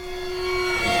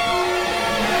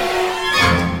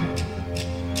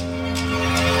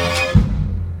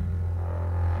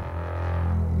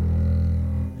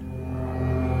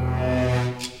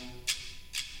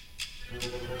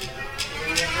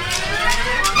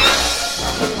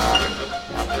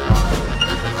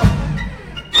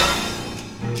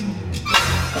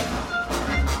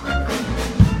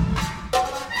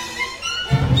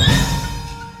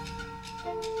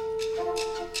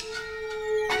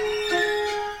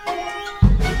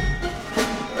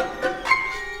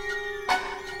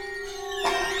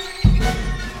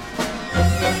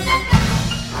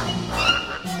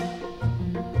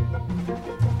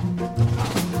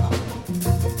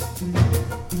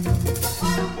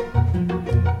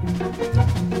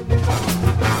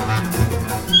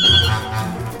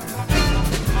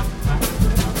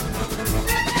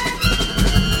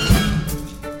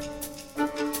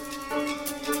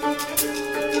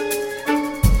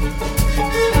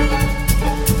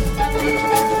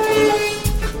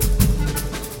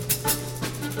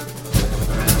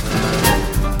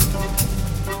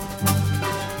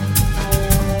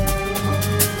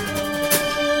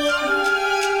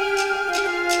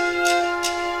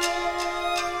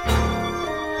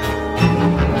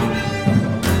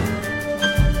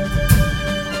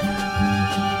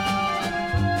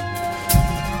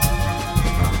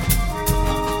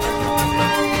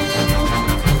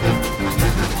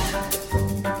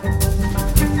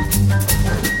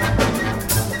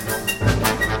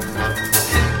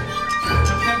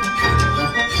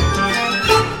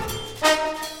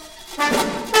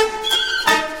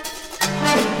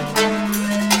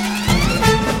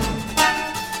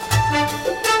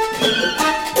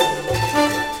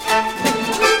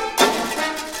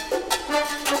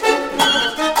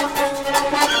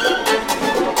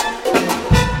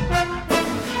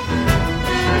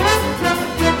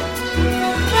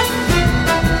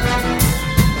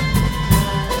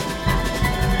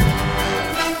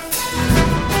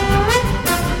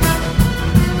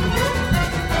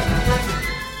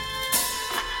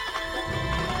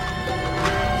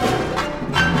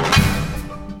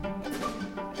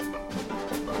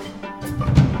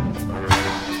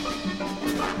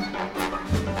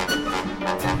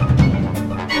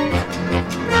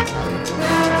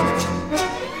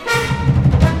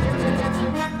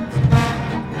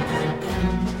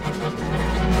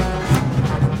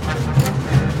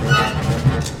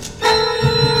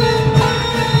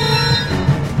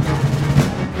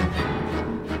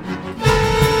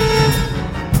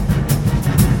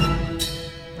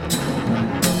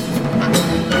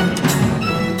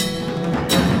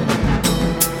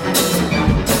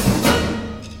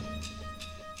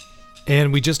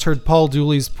 And we just heard Paul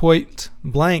Dooley's Point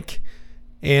Blank,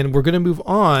 and we're going to move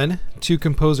on to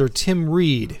composer Tim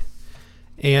Reed.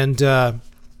 And we're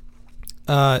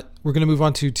going to move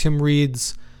on to Tim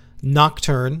Reed's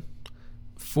Nocturne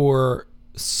for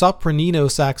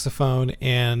sopranino saxophone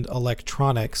and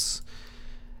electronics.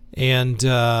 And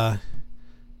I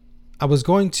was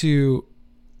going to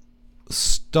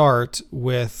start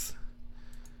with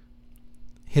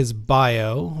his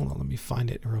bio. Hold on, let me find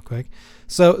it real quick.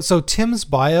 So Tim's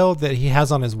bio that he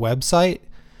has on his website,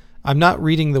 I'm not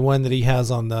reading the one that he has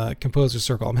on the Composer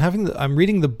Circle. I'm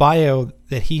reading the bio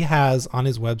that he has on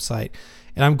his website,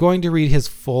 and I'm going to read his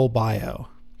full bio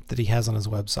that he has on his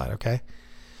website, okay?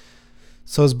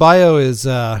 So his bio is,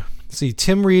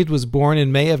 Tim Reed was born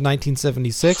in May of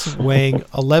 1976, weighing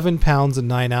 11 pounds and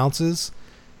 9 ounces.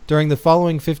 During the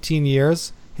following 15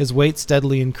 years, his weight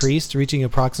steadily increased, reaching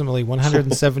approximately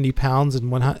 170 pounds in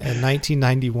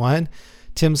 1991.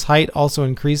 Tim's height also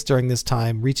increased during this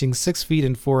time, reaching 6 feet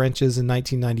and 4 inches in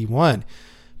 1991.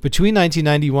 Between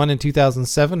 1991 and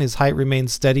 2007, his height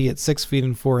remained steady at 6 feet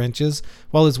and 4 inches,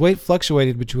 while his weight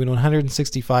fluctuated between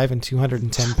 165 and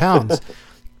 210 pounds.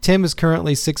 Tim is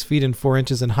currently 6 feet and 4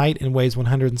 inches in height and weighs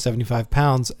 175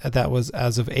 pounds. That was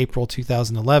as of April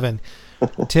 2011.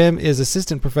 Tim is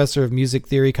assistant professor of music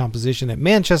theory composition at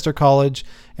Manchester College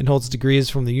and holds degrees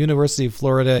from the University of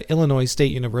Florida, Illinois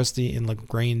State University, and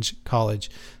LaGrange College.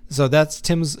 So that's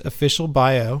Tim's official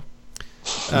bio.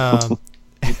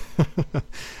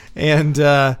 And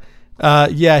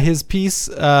Yeah, his piece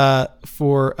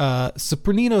for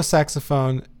sopranino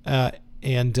saxophone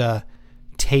and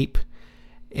tape,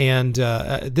 and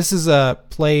this is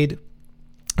played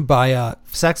by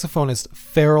saxophonist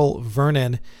Pharrell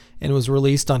Vernon, and was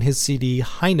released on his CD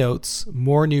High Notes,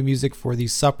 More New Music for the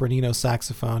Sopranino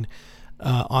Saxophone,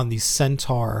 on the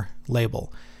Centaur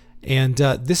label. And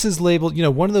this is labeled,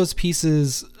 one of those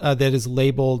pieces that is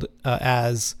labeled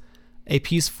as a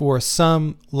piece for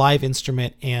some live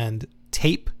instrument and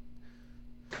tape.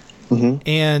 Mm-hmm.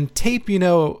 And tape,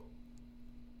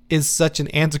 is such an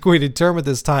antiquated term at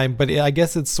this time, but I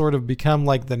guess it's sort of become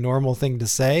like the normal thing to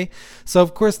say. So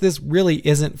of course this really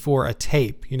isn't for a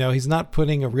tape. He's not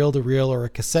putting a reel-to-reel or a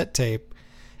cassette tape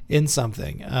in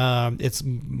something. It's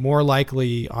more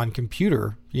likely on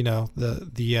computer,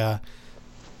 the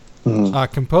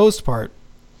composed part.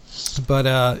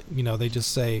 But they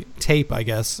just say tape, I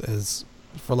guess, as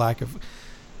for lack of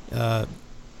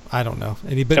I don't know.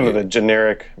 Kind of a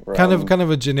generic kind of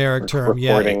a generic term.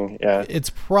 Recording, yeah. It's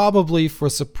probably for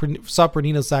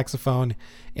sopranino saxophone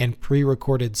and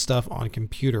pre-recorded stuff on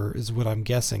computer is what I'm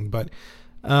guessing. But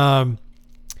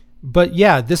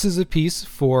yeah, this is a piece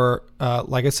for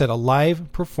like I said, a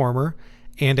live performer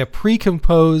and a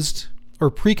pre-composed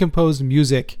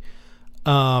music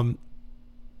done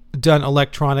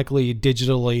electronically,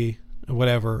 digitally,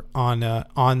 whatever,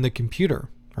 on the computer,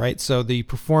 right? So the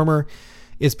performer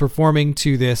is performing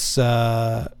to this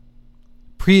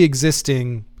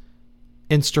pre-existing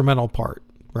instrumental part,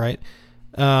 right?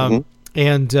 And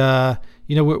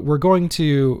we're going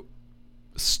to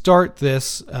start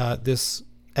this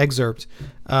excerpt.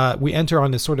 We enter on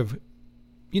this sort of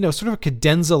a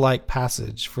cadenza-like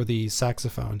passage for the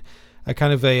saxophone, a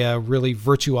kind of a really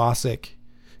virtuosic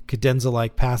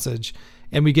cadenza-like passage,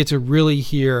 and we get to really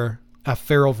hear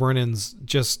Pharrell Vernon's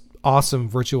just awesome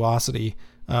virtuosity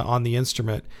on the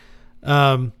instrument.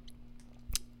 There's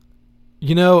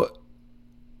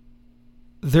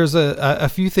a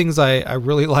few things I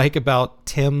really like about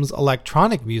Tim's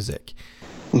electronic music.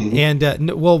 Mm-hmm. And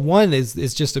one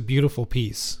is just a beautiful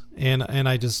piece, and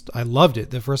I loved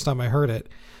it the first time I heard it.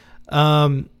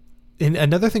 And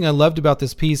another thing I loved about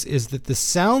this piece is that the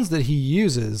sounds that he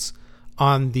uses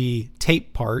on the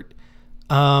tape part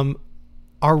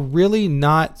are really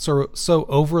not so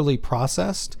overly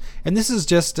processed. And this is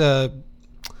just a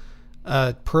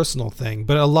personal thing,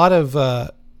 but a lot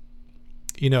of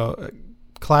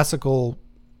classical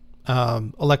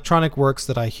electronic works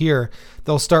that I hear,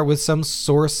 they'll start with some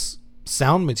source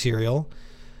sound material,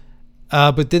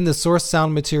 but then the source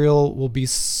sound material will be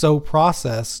so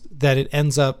processed that it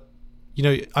ends up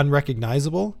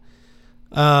unrecognizable.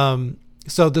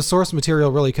 So the source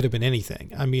material really could have been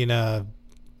anything. I mean, and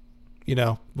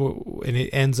it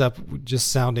ends up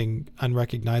just sounding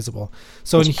unrecognizable.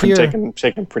 So it's in here,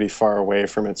 taken pretty far away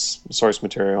from its source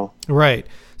material. Right.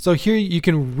 So here you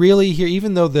can really hear,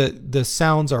 even though the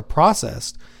sounds are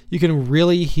processed, you can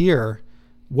really hear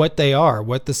what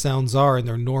the sounds are in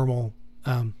their normal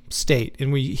state.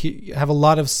 And we have a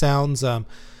lot of sounds, a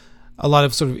lot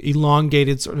of sort of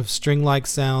elongated sort of string-like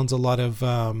sounds, a lot of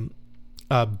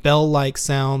bell-like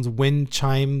sounds, wind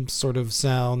chime sort of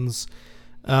sounds.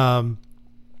 And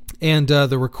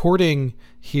the recording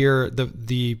here,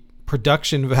 the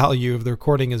production value of the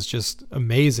recording is just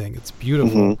amazing. It's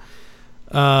beautiful.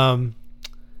 Mm-hmm.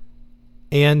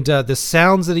 And the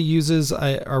sounds that he uses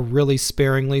are really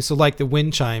sparingly. So like the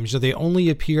wind chimes, they only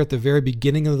appear at the very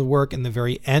beginning of the work and the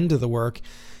very end of the work.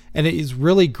 And it is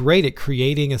really great at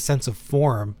creating a sense of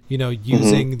form,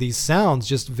 using these sounds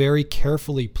just very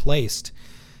carefully placed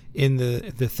in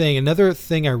the thing. Another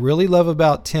thing I really love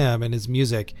about Tim and his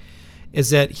music is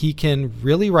that he can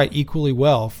really write equally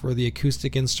well for the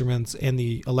acoustic instruments and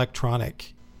the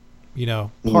electronic,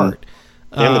 part.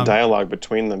 And the dialogue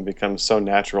between them becomes so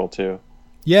natural too.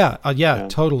 Yeah,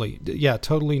 totally. Yeah,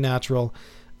 totally natural.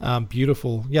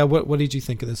 Beautiful. Yeah, what did you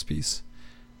think of this piece?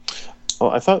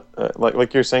 Well, I thought,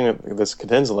 like you're saying, this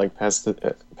cadenza-like passage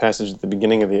at the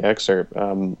beginning of the excerpt,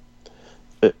 in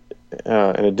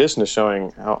addition to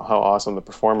showing how awesome the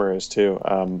performer is too,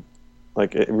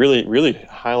 it really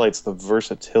highlights the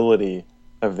versatility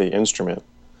of the instrument,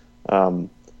 and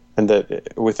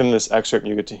that within this excerpt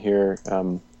you get to hear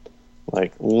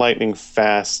lightning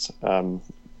fast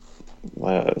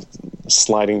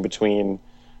sliding between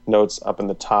notes up in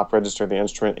the top register of the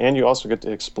instrument, and you also get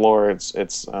to explore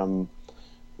its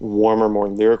warmer, more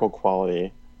lyrical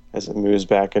quality as it moves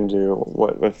back into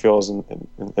what feels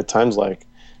at times like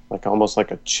almost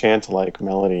like a chant-like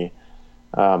melody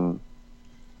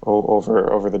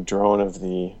over the drone of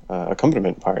the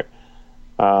accompaniment part.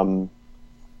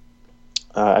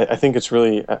 I think it's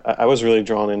really, I was really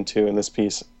drawn into in this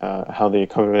piece how the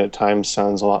accompaniment at times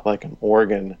sounds a lot like an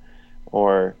organ,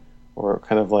 or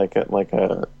kind of like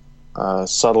a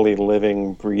subtly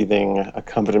living, breathing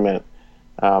accompaniment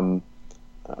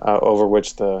over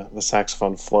which the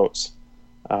saxophone floats.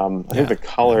 I think the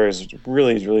color is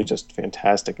really, really just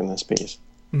fantastic in this piece.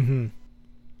 Mm-hmm.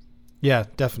 Yeah,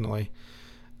 definitely.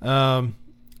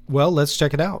 Well, let's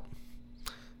check it out.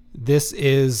 This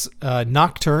is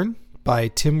Nocturne by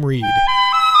Tim Reid.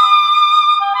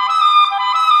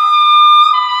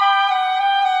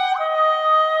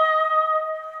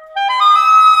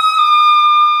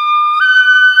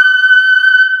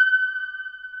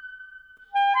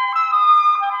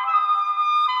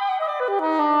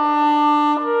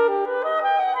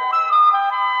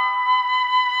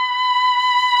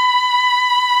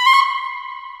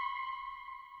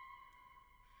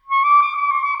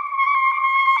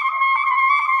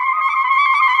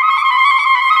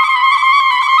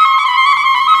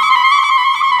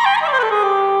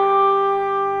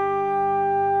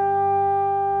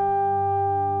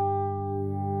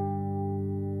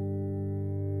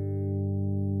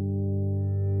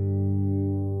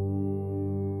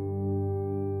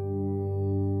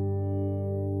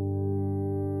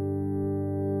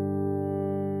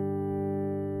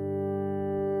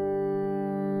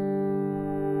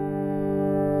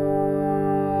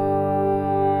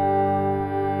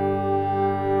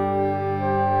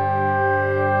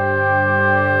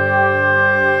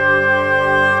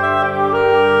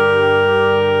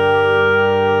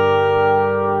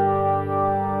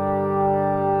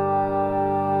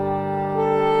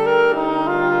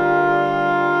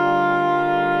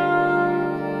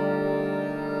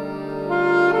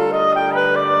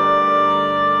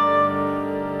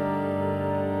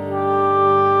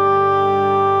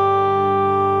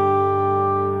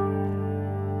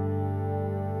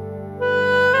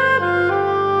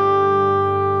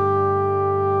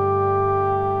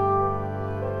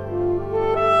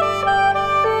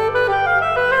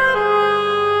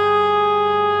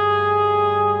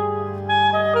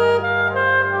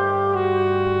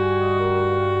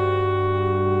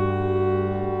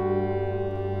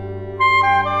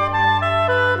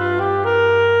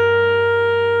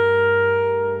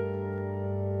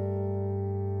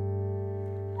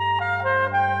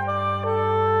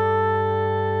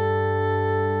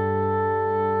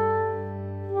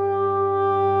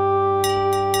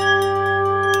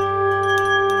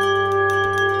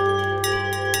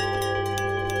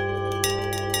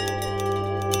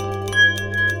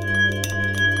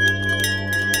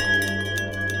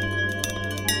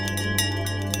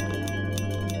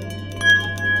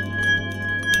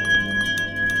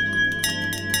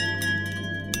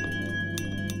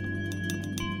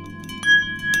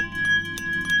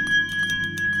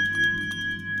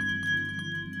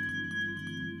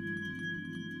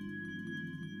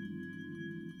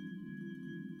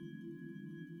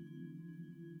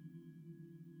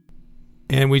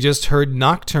 And we just heard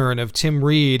Nocturne of Tim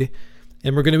Reid,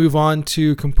 and we're going to move on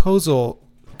to composer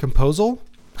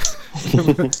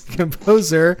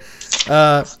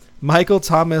Michael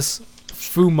Thomas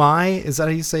Fumai. Is that how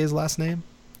you say his last name?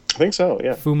 I think so,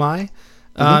 yeah. Fumai.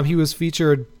 He was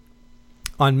featured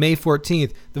on May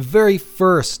 14th, the very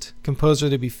first composer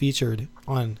to be featured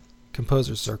on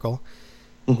Composer Circle.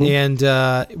 And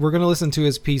we're going to listen to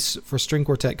his piece for string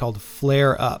quartet called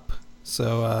Flare Up.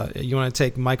 So you want to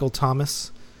take Michael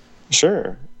Thomas?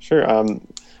 Sure.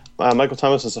 Michael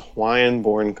Thomas is a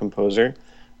Hawaiian-born composer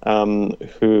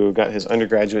who got his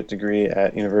undergraduate degree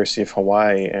at University of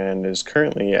Hawaii and is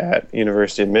currently at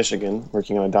University of Michigan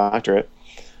working on a doctorate.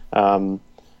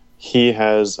 He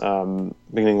has been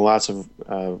getting lots of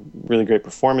really great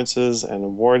performances and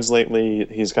awards lately.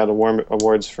 He's got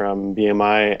awards from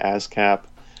BMI, ASCAP,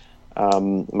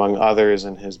 among others,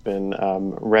 and has been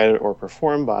read or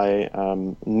performed by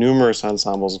numerous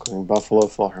ensembles, including Buffalo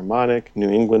Philharmonic, New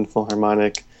England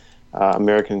Philharmonic,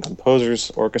 American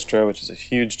Composers Orchestra, which is a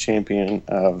huge champion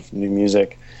of new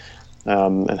music,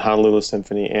 and Honolulu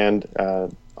Symphony, and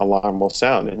Alarm Will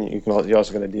Sound. And you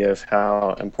also get an idea of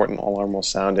how important Alarm Will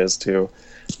Sound is to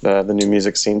the new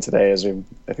music scene today, as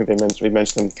I think we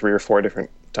mentioned them 3 or 4 different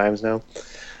times now.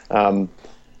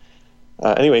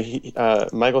 Anyway,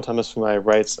 Michael Thomas Fumai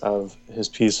writes of his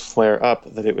piece Flare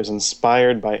Up that it was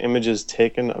inspired by images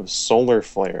taken of solar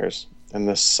flares and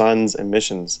the sun's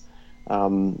emissions.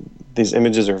 These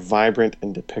images are vibrant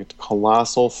and depict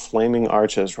colossal flaming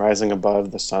arches rising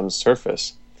above the sun's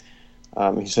surface.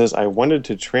 He says, I wanted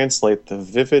to translate the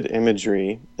vivid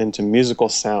imagery into musical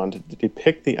sound to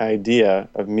depict the idea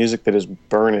of music that is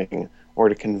burning, or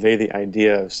to convey the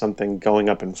idea of something going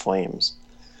up in flames.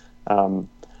 And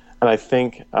I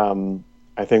think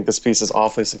this piece is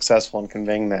awfully successful in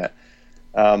conveying that.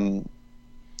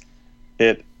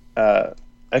 It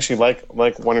actually,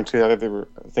 like one or two other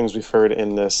things we've heard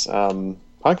in this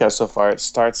podcast so far, it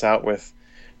starts out with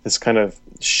this kind of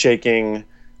shaking,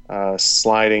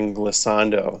 sliding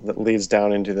glissando that leads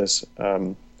down into this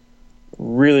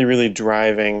really, really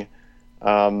driving,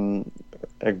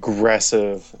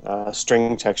 aggressive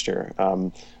string texture.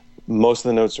 Most of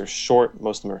the notes are short,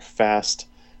 most of them are fast,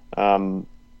 and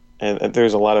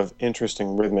there's a lot of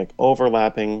interesting rhythmic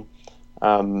overlapping.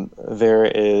 There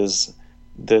is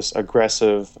this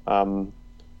aggressive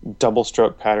double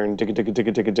stroke pattern, digga digga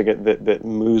digga digga digga, that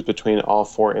moves between all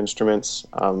four instruments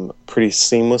pretty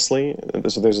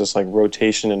seamlessly. So there's this like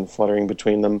rotation and fluttering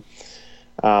between them.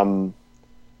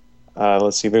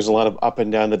 Let's see, there's a lot of up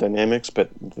and down the dynamics, but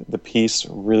the piece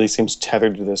really seems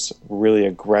tethered to this really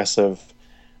aggressive,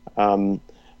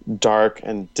 dark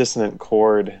and dissonant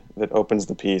chord that opens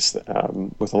the piece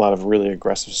with a lot of really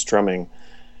aggressive strumming.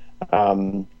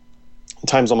 At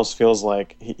times almost feels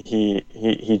like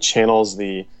he channels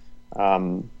the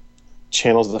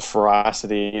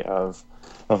ferocity of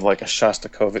like a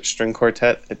Shostakovich string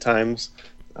quartet at times.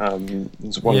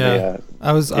 It's one of the,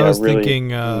 I was really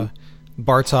thinking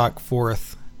Bartok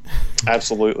fourth.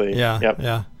 Absolutely. Yeah. Yep.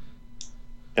 Yeah.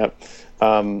 Yep.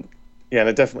 And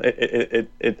it definitely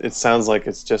it sounds like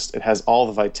it has all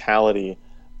the vitality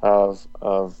of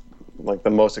like the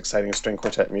most exciting string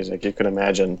quartet music you can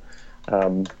imagine.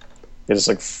 It is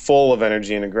like full of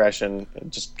energy and aggression.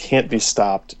 It just can't be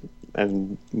stopped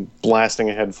and blasting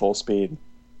ahead full speed.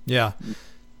 Yeah.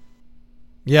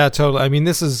 Yeah, totally. I mean,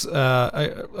 this is,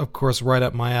 of course, right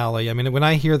up my alley. I mean, when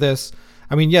I hear this,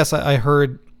 I mean, yes, I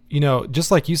heard,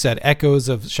 just like you said, echoes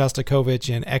of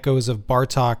Shostakovich and echoes of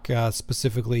Bartok,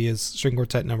 specifically is string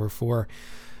quartet number 4.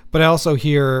 But I also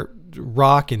hear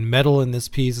rock and metal in this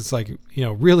piece. It's like,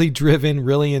 really driven,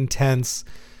 really intense.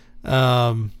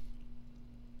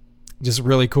 Just a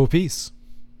really cool piece.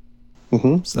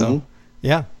 Mm-hmm. So,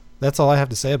 yeah, that's all I have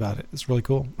to say about it. It's really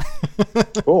cool.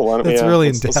 Cool. Why don't we,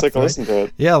 really let's take a listen to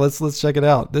it. Yeah, let's check it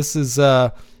out. This is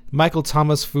Michael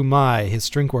Thomas Fumai, his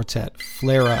string quartet,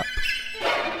 Flare Up.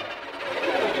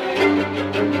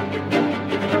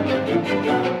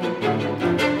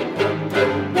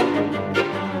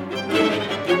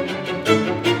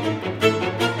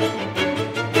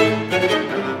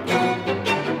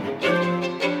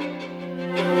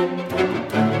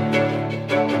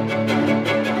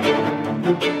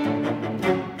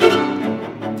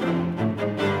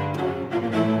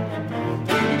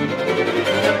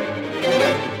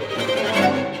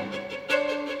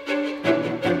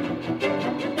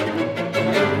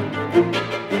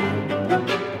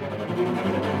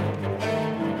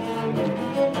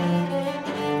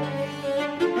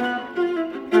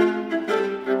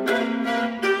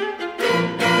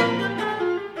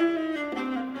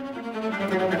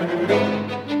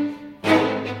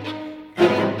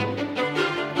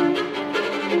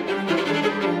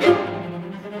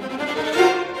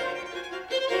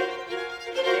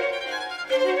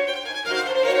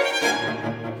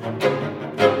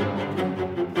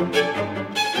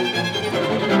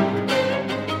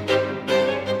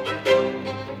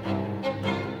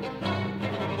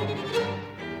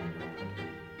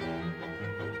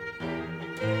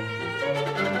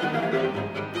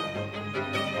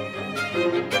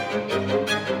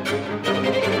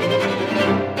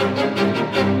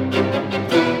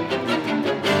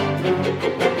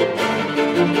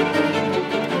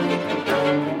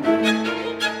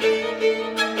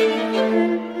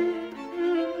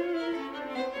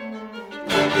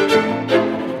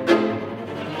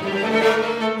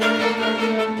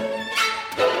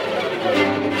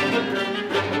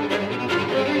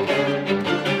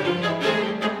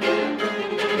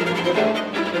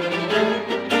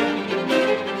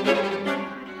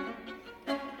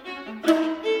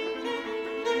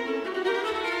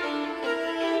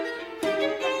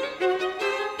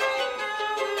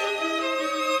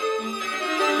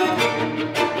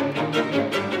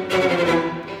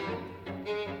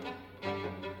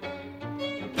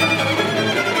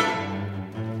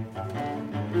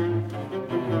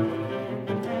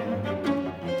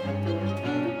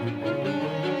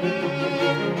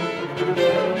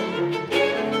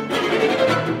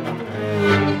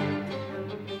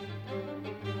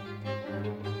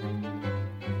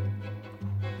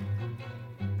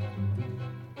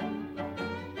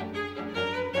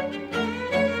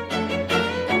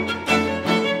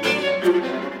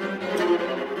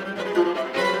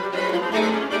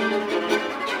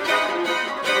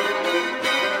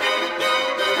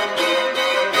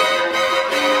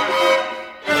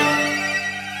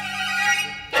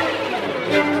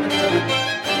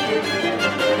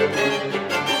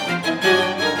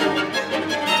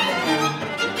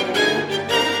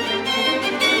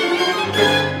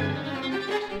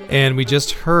 And we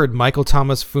just heard Michael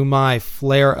Thomas Fumai,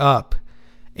 Flare Up.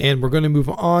 And we're going to move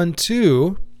on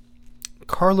to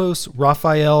Carlos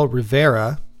Rafael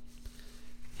Rivera,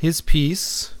 his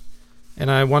piece.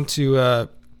 And I want to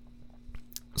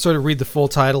sort of read the full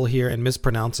title here and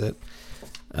mispronounce it.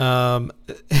 The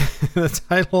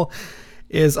title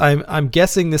is, I'm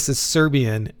guessing this is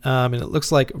Serbian, and it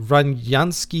looks like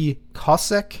Runjanski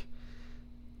Kosek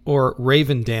or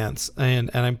Raven Dance.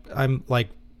 And I'm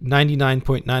like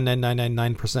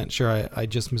 99.99999% sure I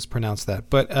just mispronounced that.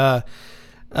 But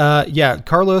yeah,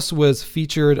 Carlos was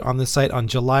featured on the site on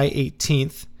July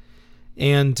 18th.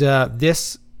 And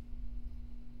this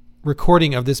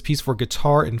recording of this piece for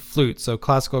guitar and flute, so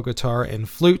classical guitar and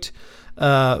flute,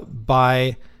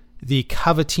 by the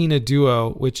Cavatina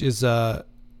duo, which is Denis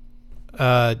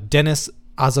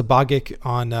Azabagic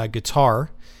on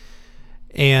guitar,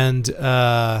 and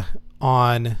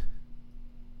on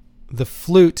the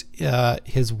flute,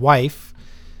 his wife,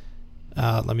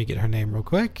 let me get her name real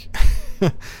quick,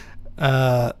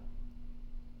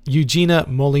 Eugenia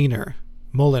Moliner.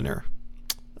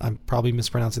 I'm probably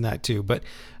mispronouncing that too, but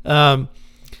and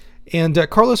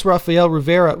Carlos Rafael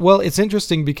Rivera, well, it's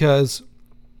interesting because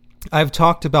I've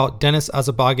talked about Denis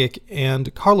Azabagic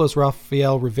and Carlos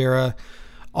Rafael Rivera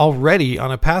already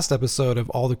on a past episode of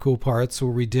All the Cool Parts,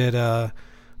 where we did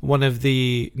one of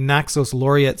the Naxos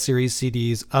Laureate series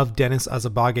CDs of Denis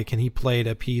Azabagic, and he played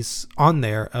a piece on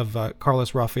there of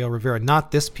Carlos Rafael Rivera, not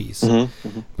this piece,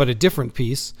 but a different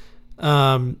piece.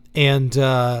 And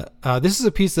this is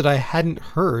a piece that I hadn't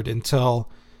heard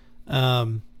until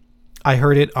I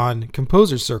heard it on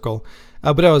Composer Circle,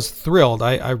 but I was thrilled.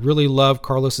 I really love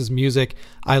Carlos's music.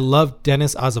 I love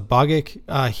Denis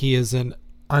Azabagic. He is an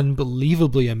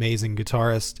unbelievably amazing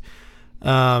guitarist.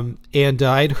 And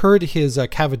I'd heard his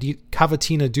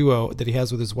Cavatina duo that he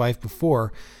has with his wife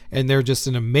before, and they're just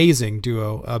an amazing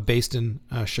duo based in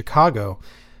Chicago.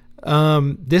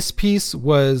 This piece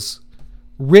was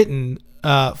written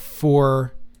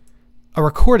for a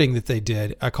recording that they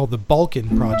did called the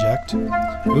Balkan Project.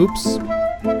 Oops.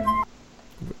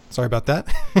 Sorry about that.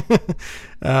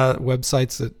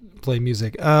 Websites that play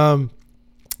music. Yeah,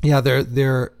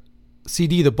 their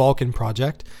CD, the Balkan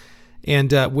Project,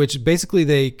 and which basically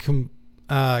they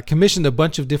commissioned a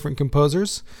bunch of different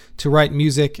composers to write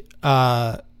music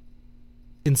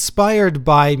inspired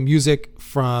by music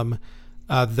from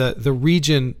the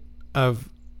region of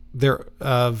Denis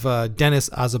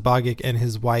Azabagic and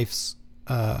his wife's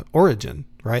origin,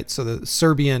 right? So the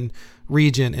Serbian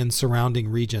region and surrounding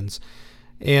regions.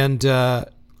 And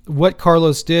what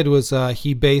Carlos did was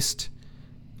he based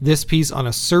this piece on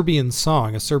a Serbian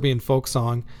song, a Serbian folk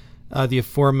song, the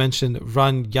aforementioned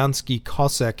Runjanski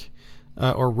Kosek,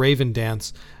 or Raven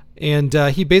Dance. And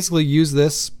he basically used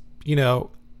this,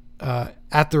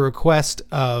 at the request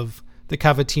of the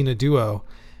Cavatina duo,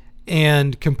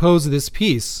 and composed this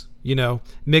piece,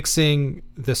 mixing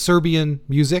the Serbian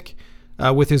music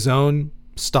with his own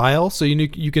style. So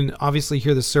you can obviously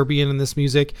hear the Serbian in this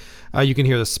music. You can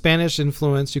hear the Spanish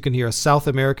influence. You can hear a South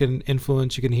American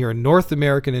influence. You can hear a North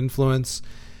American influence.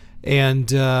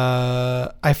 And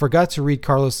I forgot to read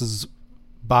Carlos's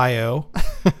bio.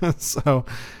 So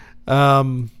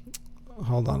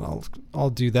hold on, I'll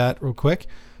do that real quick.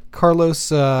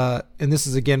 Carlos, and this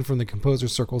is again from the Composer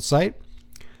Circle site,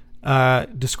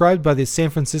 described by the San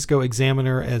Francisco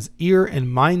Examiner as ear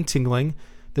and mind tingling.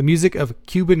 The music of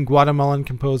Cuban-Guatemalan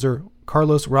composer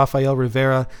Carlos Rafael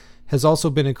Rivera has also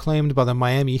been acclaimed by the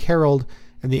Miami Herald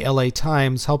and the LA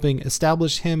Times, helping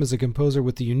establish him as a composer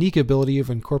with the unique ability of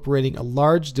incorporating a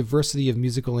large diversity of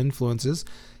musical influences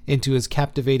into his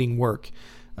captivating work,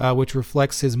 which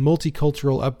reflects his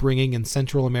multicultural upbringing in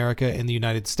Central America and the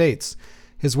United States.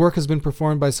 His work has been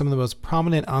performed by some of the most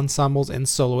prominent ensembles and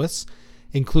soloists,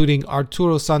 including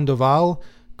Arturo Sandoval,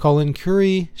 Colin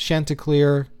Currie,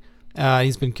 Chanticleer.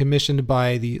 He's been commissioned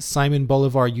by the Simon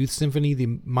Bolivar Youth Symphony,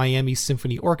 the Miami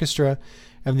Symphony Orchestra,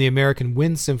 and the American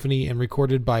Wind Symphony, and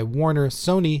recorded by Warner,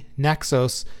 Sony,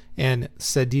 Naxos, and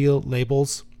Cedille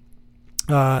labels,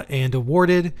 and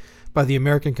awarded by the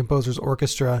American Composers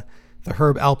Orchestra, the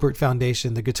Herb Alpert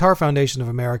Foundation, the Guitar Foundation of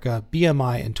America,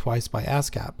 BMI, and twice by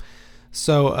ASCAP.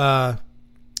 So,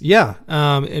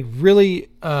 it really,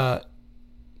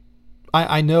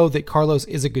 I know that Carlos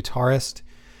is a guitarist,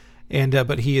 and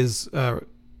but he is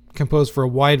composed for a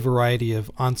wide variety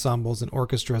of ensembles and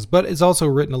orchestras, but has also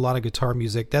written a lot of guitar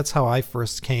music. That's how I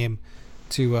first came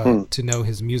to know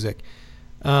his music.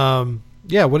 What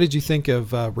did you think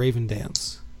of Raven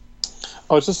Dance?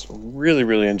 Oh, it's just really,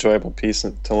 really enjoyable piece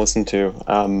to listen to.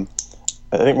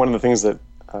 I think one of the things that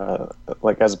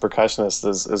like as a percussionist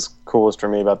is coolest for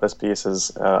me about this piece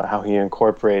is how he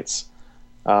incorporates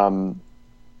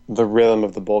the rhythm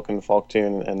of the Balkan folk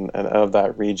tune and of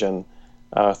that region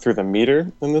through the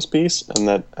meter in this piece, and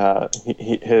that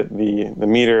he hit the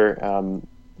meter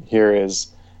here is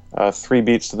 3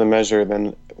 beats to the measure,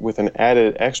 then with an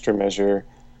added extra measure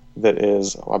that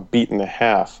is a beat and a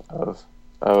half of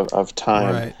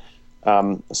time,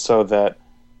 so that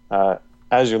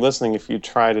as you're listening, if you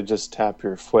try to just tap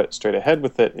your foot straight ahead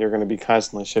with it, you're going to be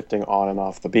constantly shifting on and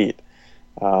off the beat.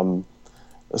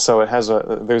 So it has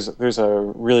there's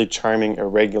a really charming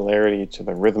irregularity to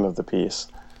the rhythm of the piece.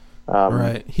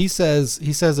 Right. He says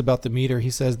about the meter. He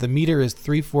says the meter is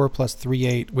 3/4 plus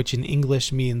 3/8, which in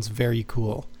English means very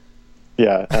cool.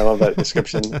 Yeah, I love that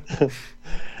description.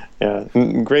 Yeah,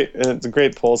 great. It's a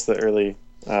great pulse that really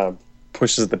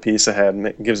pushes the piece ahead and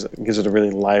it gives it a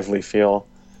really lively feel.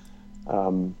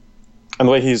 And the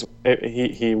way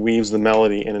he weaves the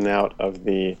melody in and out of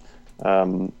the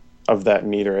of that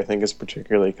meter, I think, is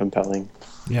particularly compelling.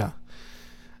 Yeah.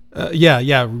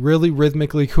 Really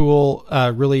rhythmically cool.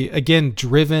 Really, again,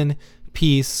 driven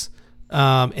piece.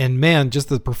 And man, just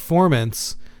the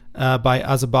performance by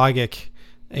Azabagic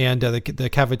and the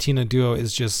Cavatina duo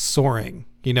is just soaring.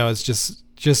 It's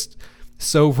just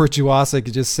so virtuosic.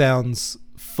 It just sounds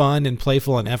fun and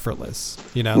playful and effortless.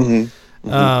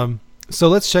 So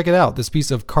let's check it out. This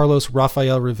piece of Carlos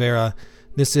Rafael Rivera.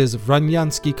 This is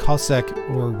Vraniansky Kosek,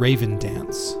 or Raven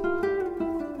Dance.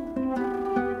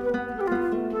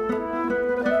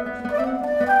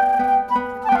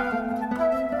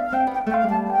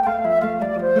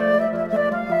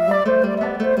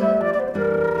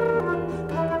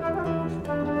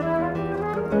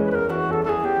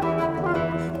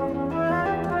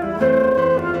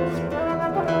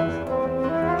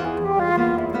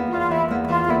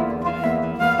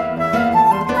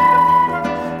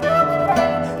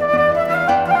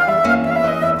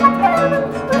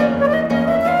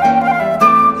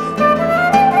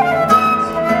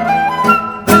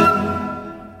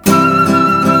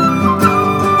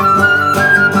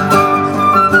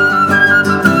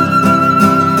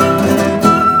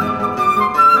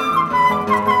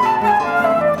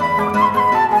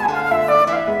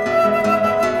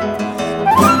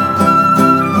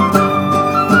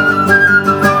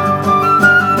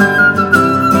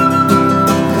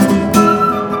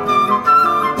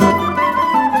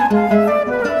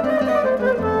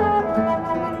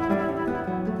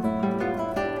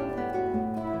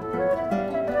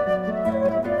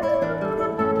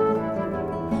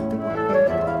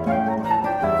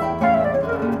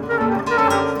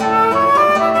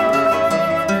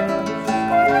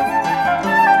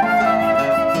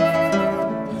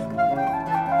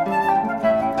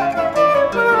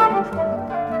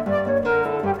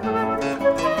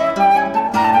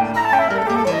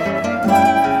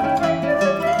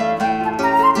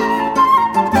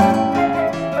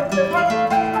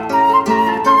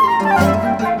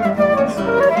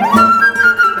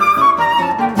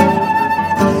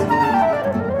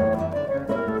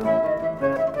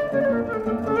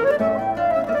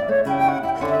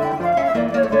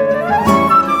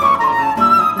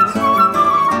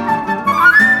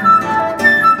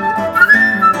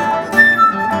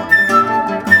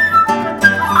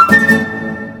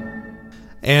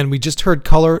 And we just heard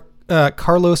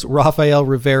Carlos Rafael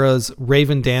Rivera's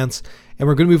Raven Dance. And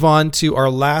we're going to move on to our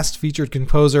last featured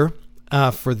composer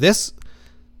for this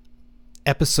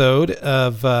episode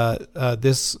of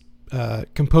this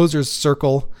Composer's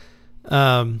Circle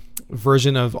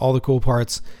version of All the Cool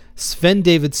Parts. Sven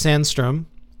David Sandstrom,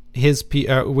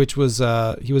 which was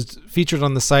he was featured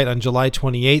on the site on July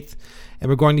 28th. And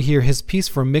we're going to hear his piece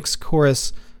for mixed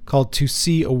chorus called To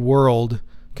See a World,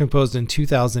 composed in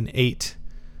 2008.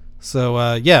 So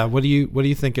what do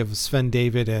you think of Sven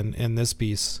David and this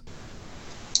piece?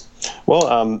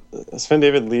 Well, Sven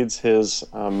David leads his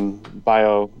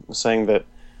bio saying that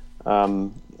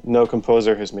no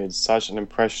composer has made such an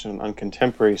impression on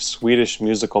contemporary Swedish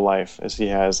musical life as he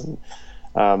has, and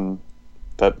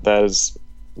that is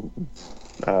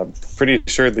pretty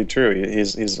assuredly true.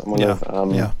 He's one of,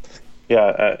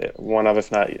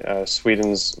 if not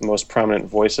Sweden's most prominent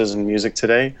voices in music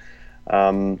today.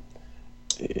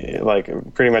 Like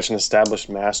pretty much an established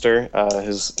master.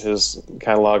 His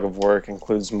catalog of work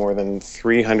includes more than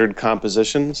 300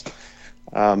 compositions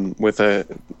with a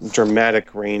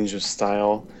dramatic range of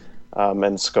style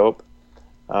and scope.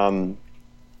 I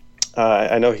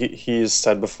know he's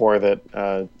said before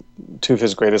that two of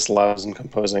his greatest loves in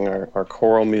composing are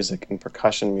choral music and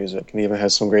percussion music, and even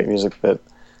has some great music that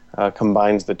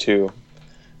combines the two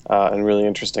in really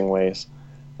interesting ways.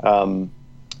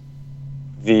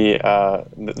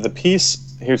 The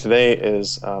piece here today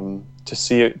is to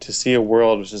see a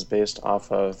world, which is based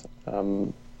off of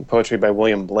poetry by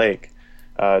William Blake,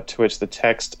 to which the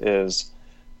text is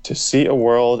to see a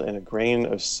world in a grain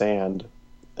of sand,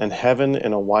 and heaven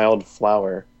in a wild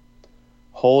flower.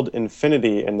 Hold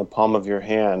infinity in the palm of your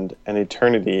hand, and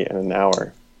eternity in an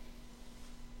hour.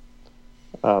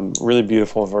 Really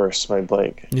beautiful verse by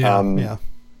Blake. Yeah.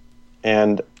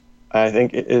 And I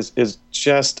think it is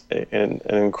just an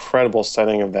incredible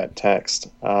setting of that text.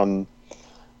 We're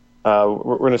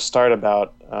going to start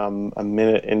about a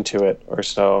minute into it or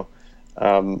so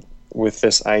with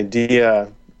this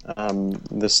idea,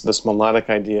 this melodic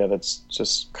idea that's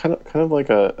just kind of like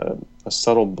a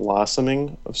subtle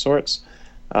blossoming of sorts.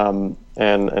 And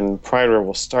Pryder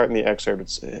will start in the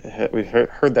excerpt. We've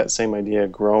heard that same idea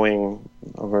growing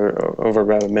over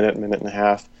about a minute and a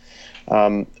half.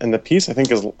 And the piece, I think,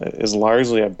 is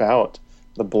largely about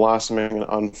the blossoming and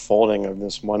unfolding of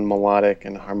this one melodic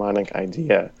and harmonic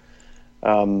idea.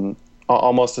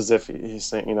 Almost as if he's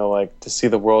saying, like, to see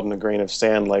the world in a grain of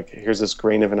sand, like, here's this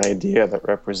grain of an idea that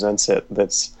represents it,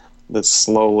 that's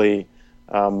slowly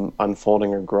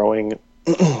unfolding or growing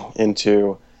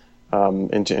into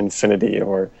infinity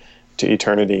or to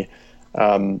eternity.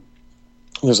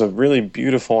 There's a really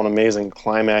beautiful and amazing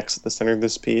climax at the center of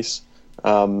this piece.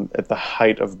 At the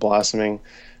height of blossoming,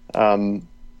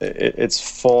 it's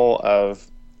full of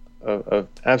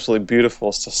absolutely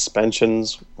beautiful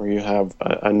suspensions where you have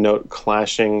a note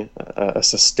clashing, a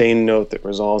sustained note that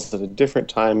resolves at a different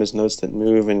time as notes that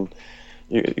move, and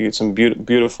you get some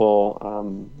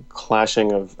beautiful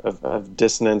clashing of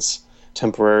dissonance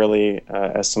temporarily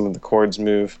as some of the chords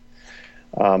move.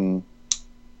 And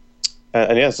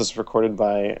yes, this is recorded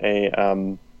by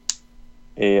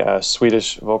a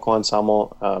Swedish vocal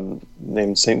ensemble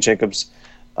named St. Jacobs.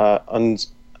 I'm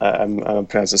going to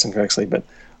pronounce this incorrectly, but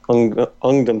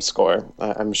Ungdomskor.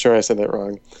 I'm sure I said that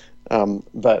wrong.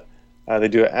 But they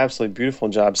do an absolutely beautiful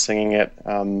job singing it.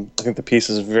 I think the piece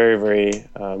is very, very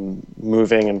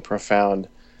moving and profound.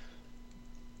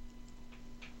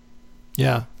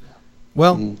 Yeah.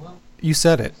 Well, you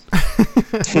said it.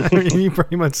 You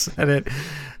pretty much said it.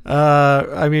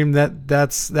 I mean,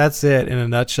 that's it in a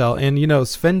nutshell. And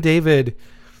Sven David,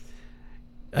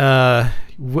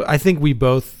 I think we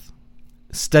both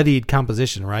studied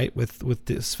composition, right,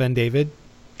 with Sven David.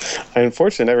 I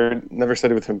unfortunately never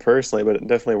studied with him personally, but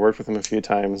definitely worked with him a few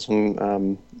times when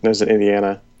I was at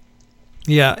Indiana.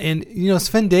 Yeah, and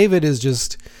Sven David is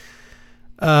just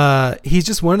he's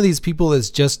just one of these people that's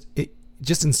just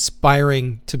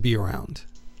inspiring to be around,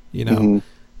 and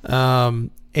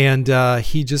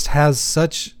he just has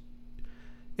such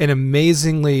an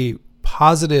amazingly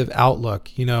positive outlook,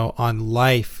 on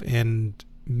life and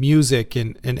music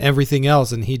and everything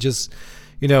else. And he just,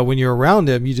 when you're around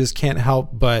him, you just can't help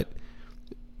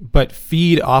but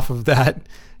feed off of that,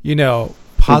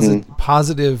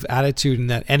 positive attitude and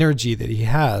that energy that he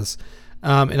has.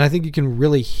 And I think you can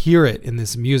really hear it in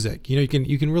this music. You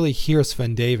can really hear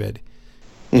Sven David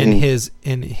in his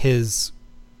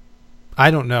I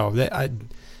don't know,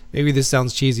 maybe this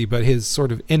sounds cheesy, but his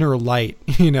sort of inner light,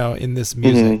 in this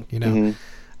music,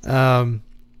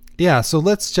 yeah, so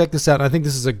let's check this out. I think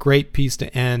this is a great piece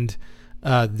to end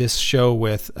this show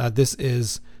with. This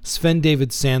is Sven David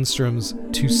Sandstrom's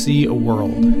To See a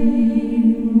World.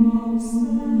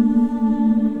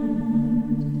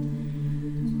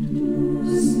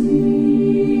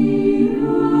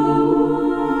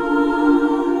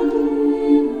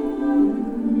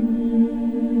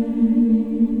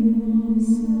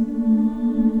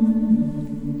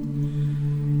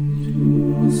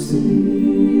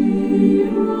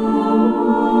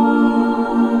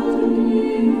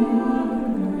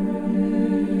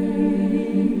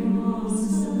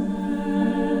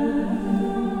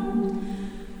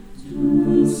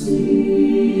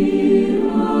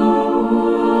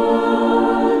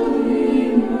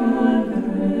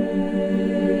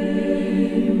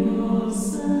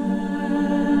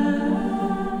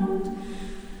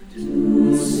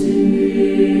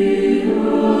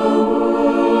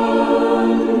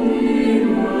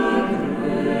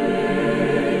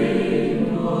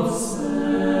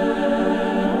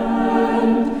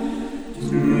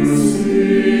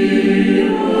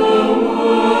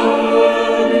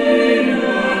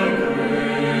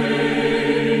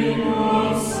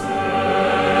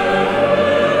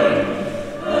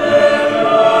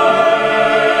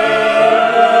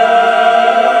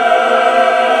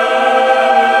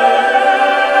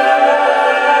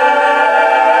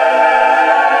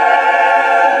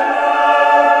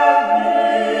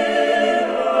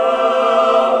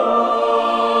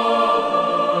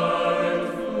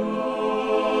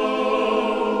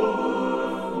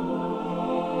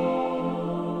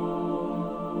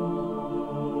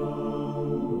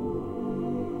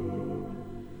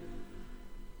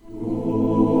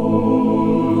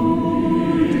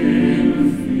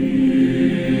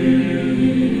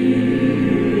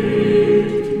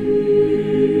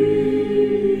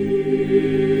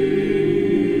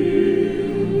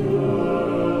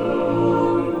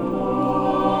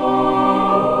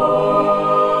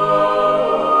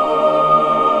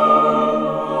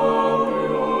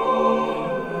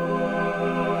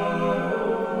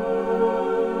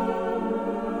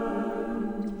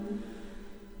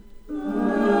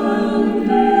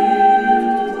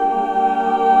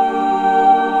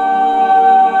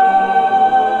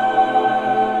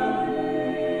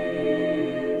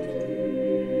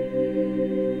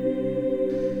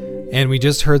 And we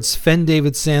just heard Sven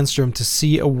David Sandstrom, To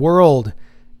See a World.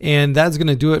 And that's going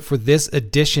to do it for this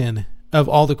edition of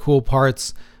All the Cool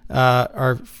Parts,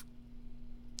 our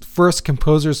first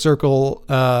Composer Circle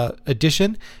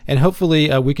edition. And hopefully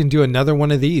we can do another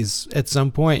one of these at some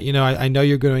point. You know, I know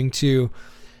you're going to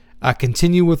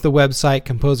continue with the website,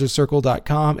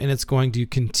 composercircle.com, and it's going to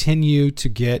continue to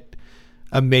get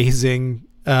amazing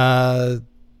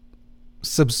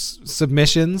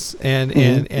submissions,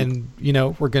 and you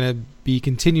know, we're going to be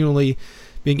continually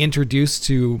being introduced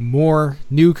to more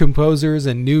new composers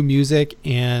and new music,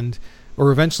 and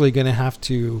we're eventually going to have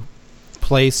to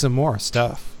play some more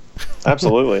stuff.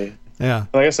 Absolutely. Yeah.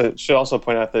 I guess I should also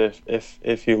point out that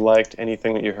if you liked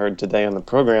anything that you heard today on the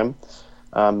program,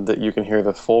 that you can hear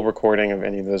the full recording of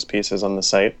any of those pieces on the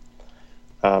site.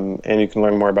 And you can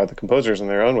learn more about the composers on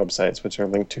their own websites, which are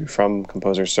linked to from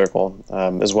Composer Circle,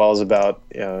 as well as about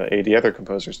 80 other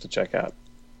composers to check out.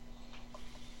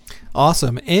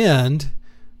 Awesome. And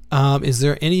is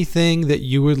there anything that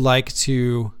you would like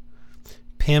to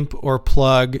pimp or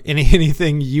plug?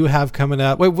 Anything you have coming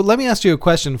up? Wait, well, let me ask you a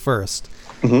question first.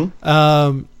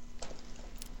 Mm-hmm.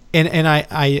 And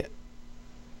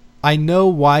I know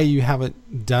why you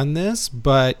haven't done this,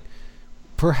 but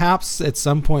perhaps at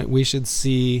some point we should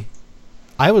see,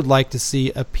 I would like to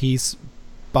see a piece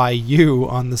by you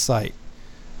on the site.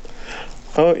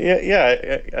 Oh,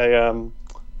 yeah.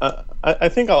 I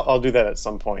think I'll do that at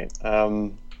some point. I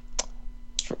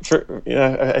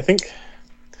think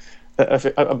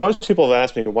a bunch of people have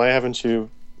asked me, why haven't you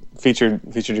featured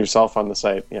yourself on the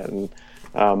site yet? And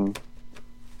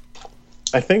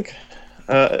I think,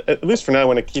 at least for now, I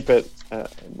want to keep it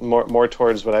more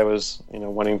towards what I was,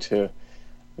 wanting to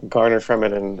garner from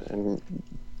it, and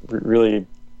really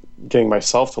getting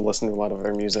myself to listen to a lot of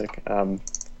their music.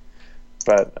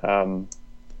 But I'll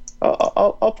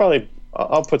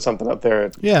put something up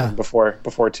there.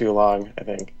 Before too long, I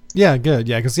think. Yeah, good.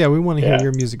 Yeah, because we want to hear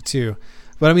your music too.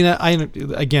 But I mean, I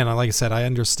again, like I said, I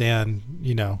understand,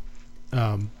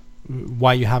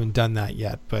 why you haven't done that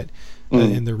yet, but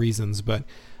and the reasons. But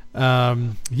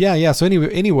So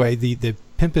anyway, the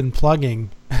pimpin'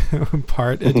 plugging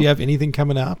part. Do you have anything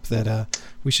coming up that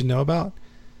we should know about?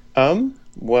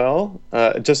 Well,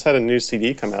 I just had a new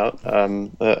CD come out.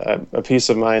 A piece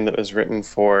of mine that was written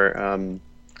for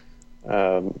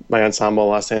my ensemble,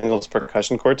 Los Angeles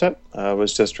Percussion Quartet,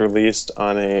 was just released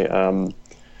on a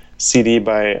CD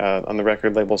on the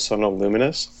record label Sono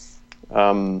Luminous,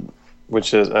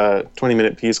 which is a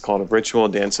 20-minute piece called Ritual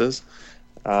Dances,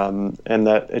 and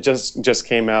that it just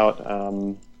came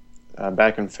out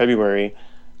back in February.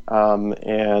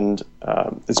 And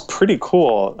it's pretty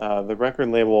cool. The record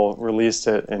label released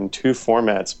it in two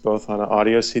formats, both on an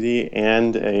audio CD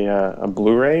and a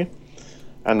Blu-ray.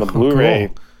 And the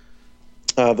Blu-ray,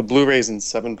 cool. The Blu-ray's in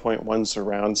 7.1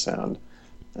 surround sound.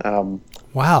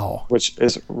 Wow! Which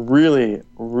is really,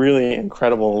 really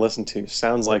incredible to listen to.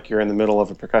 Sounds like you're in the middle of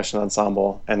a percussion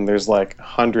ensemble, and there's like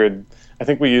 100. I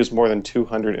think we used more than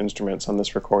 200 instruments on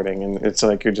this recording, and it's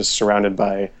like you're just surrounded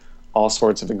by all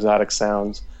sorts of exotic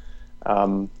sounds.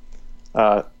 The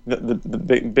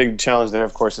big challenge there,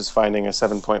 of course, is finding a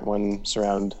 7.1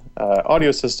 surround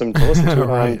audio system to listen to it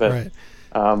on. But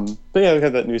yeah, we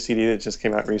had that new CD that just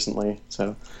came out recently.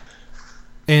 So,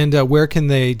 and where can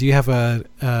they? Do you have a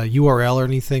URL or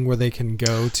anything where they can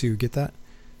go to get that?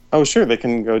 Oh, sure. They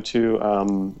can go to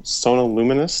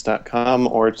sonoluminous.com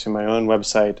or to my own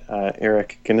website,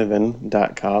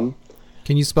 ericginnivan.com.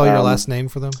 Can you spell your last name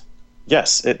for them?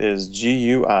 Yes, it is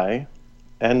GUINIVAN.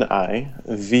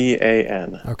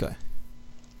 Okay.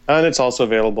 And it's also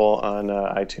available on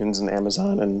iTunes and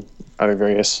Amazon and other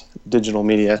various digital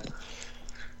media.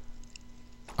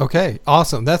 Okay,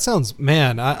 awesome. That sounds,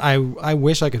 man, I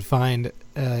wish I could find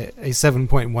a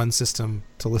 7.1 system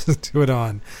to listen to it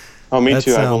on. Oh, me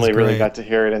too. I've only really got to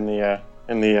hear it in the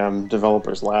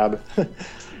developer's lab.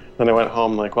 Then I went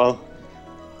home like, well,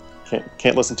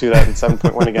 can't listen to that in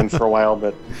 7.1 again for a while,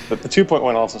 but the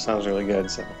 2.1 also sounds really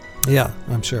good. So yeah,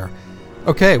 I'm sure.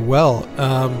 Okay, well,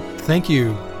 thank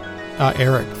you,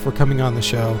 Eric, for coming on the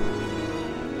show.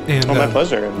 And my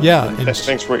pleasure. And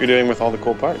thanks for what you're doing with all the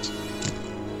cool parts.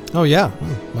 Oh yeah,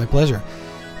 my pleasure.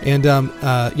 And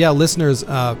listeners,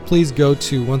 please go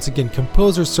to, once again,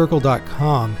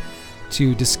 composercircle.com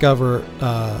to discover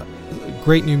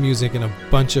great new music and a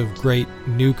bunch of great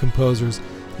new composers,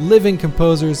 living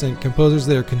composers, and composers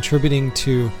that are contributing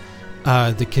to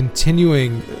the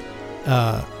continuing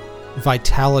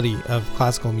vitality of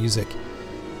classical music.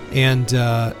 And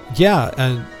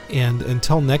and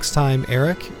until next time,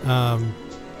 Eric, I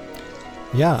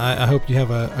hope you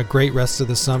have a great rest of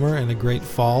the summer and a great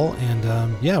fall, and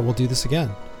we'll do this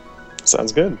again.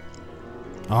 Sounds good.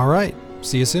 All right.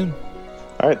 See you soon.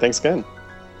 All right. Thanks again.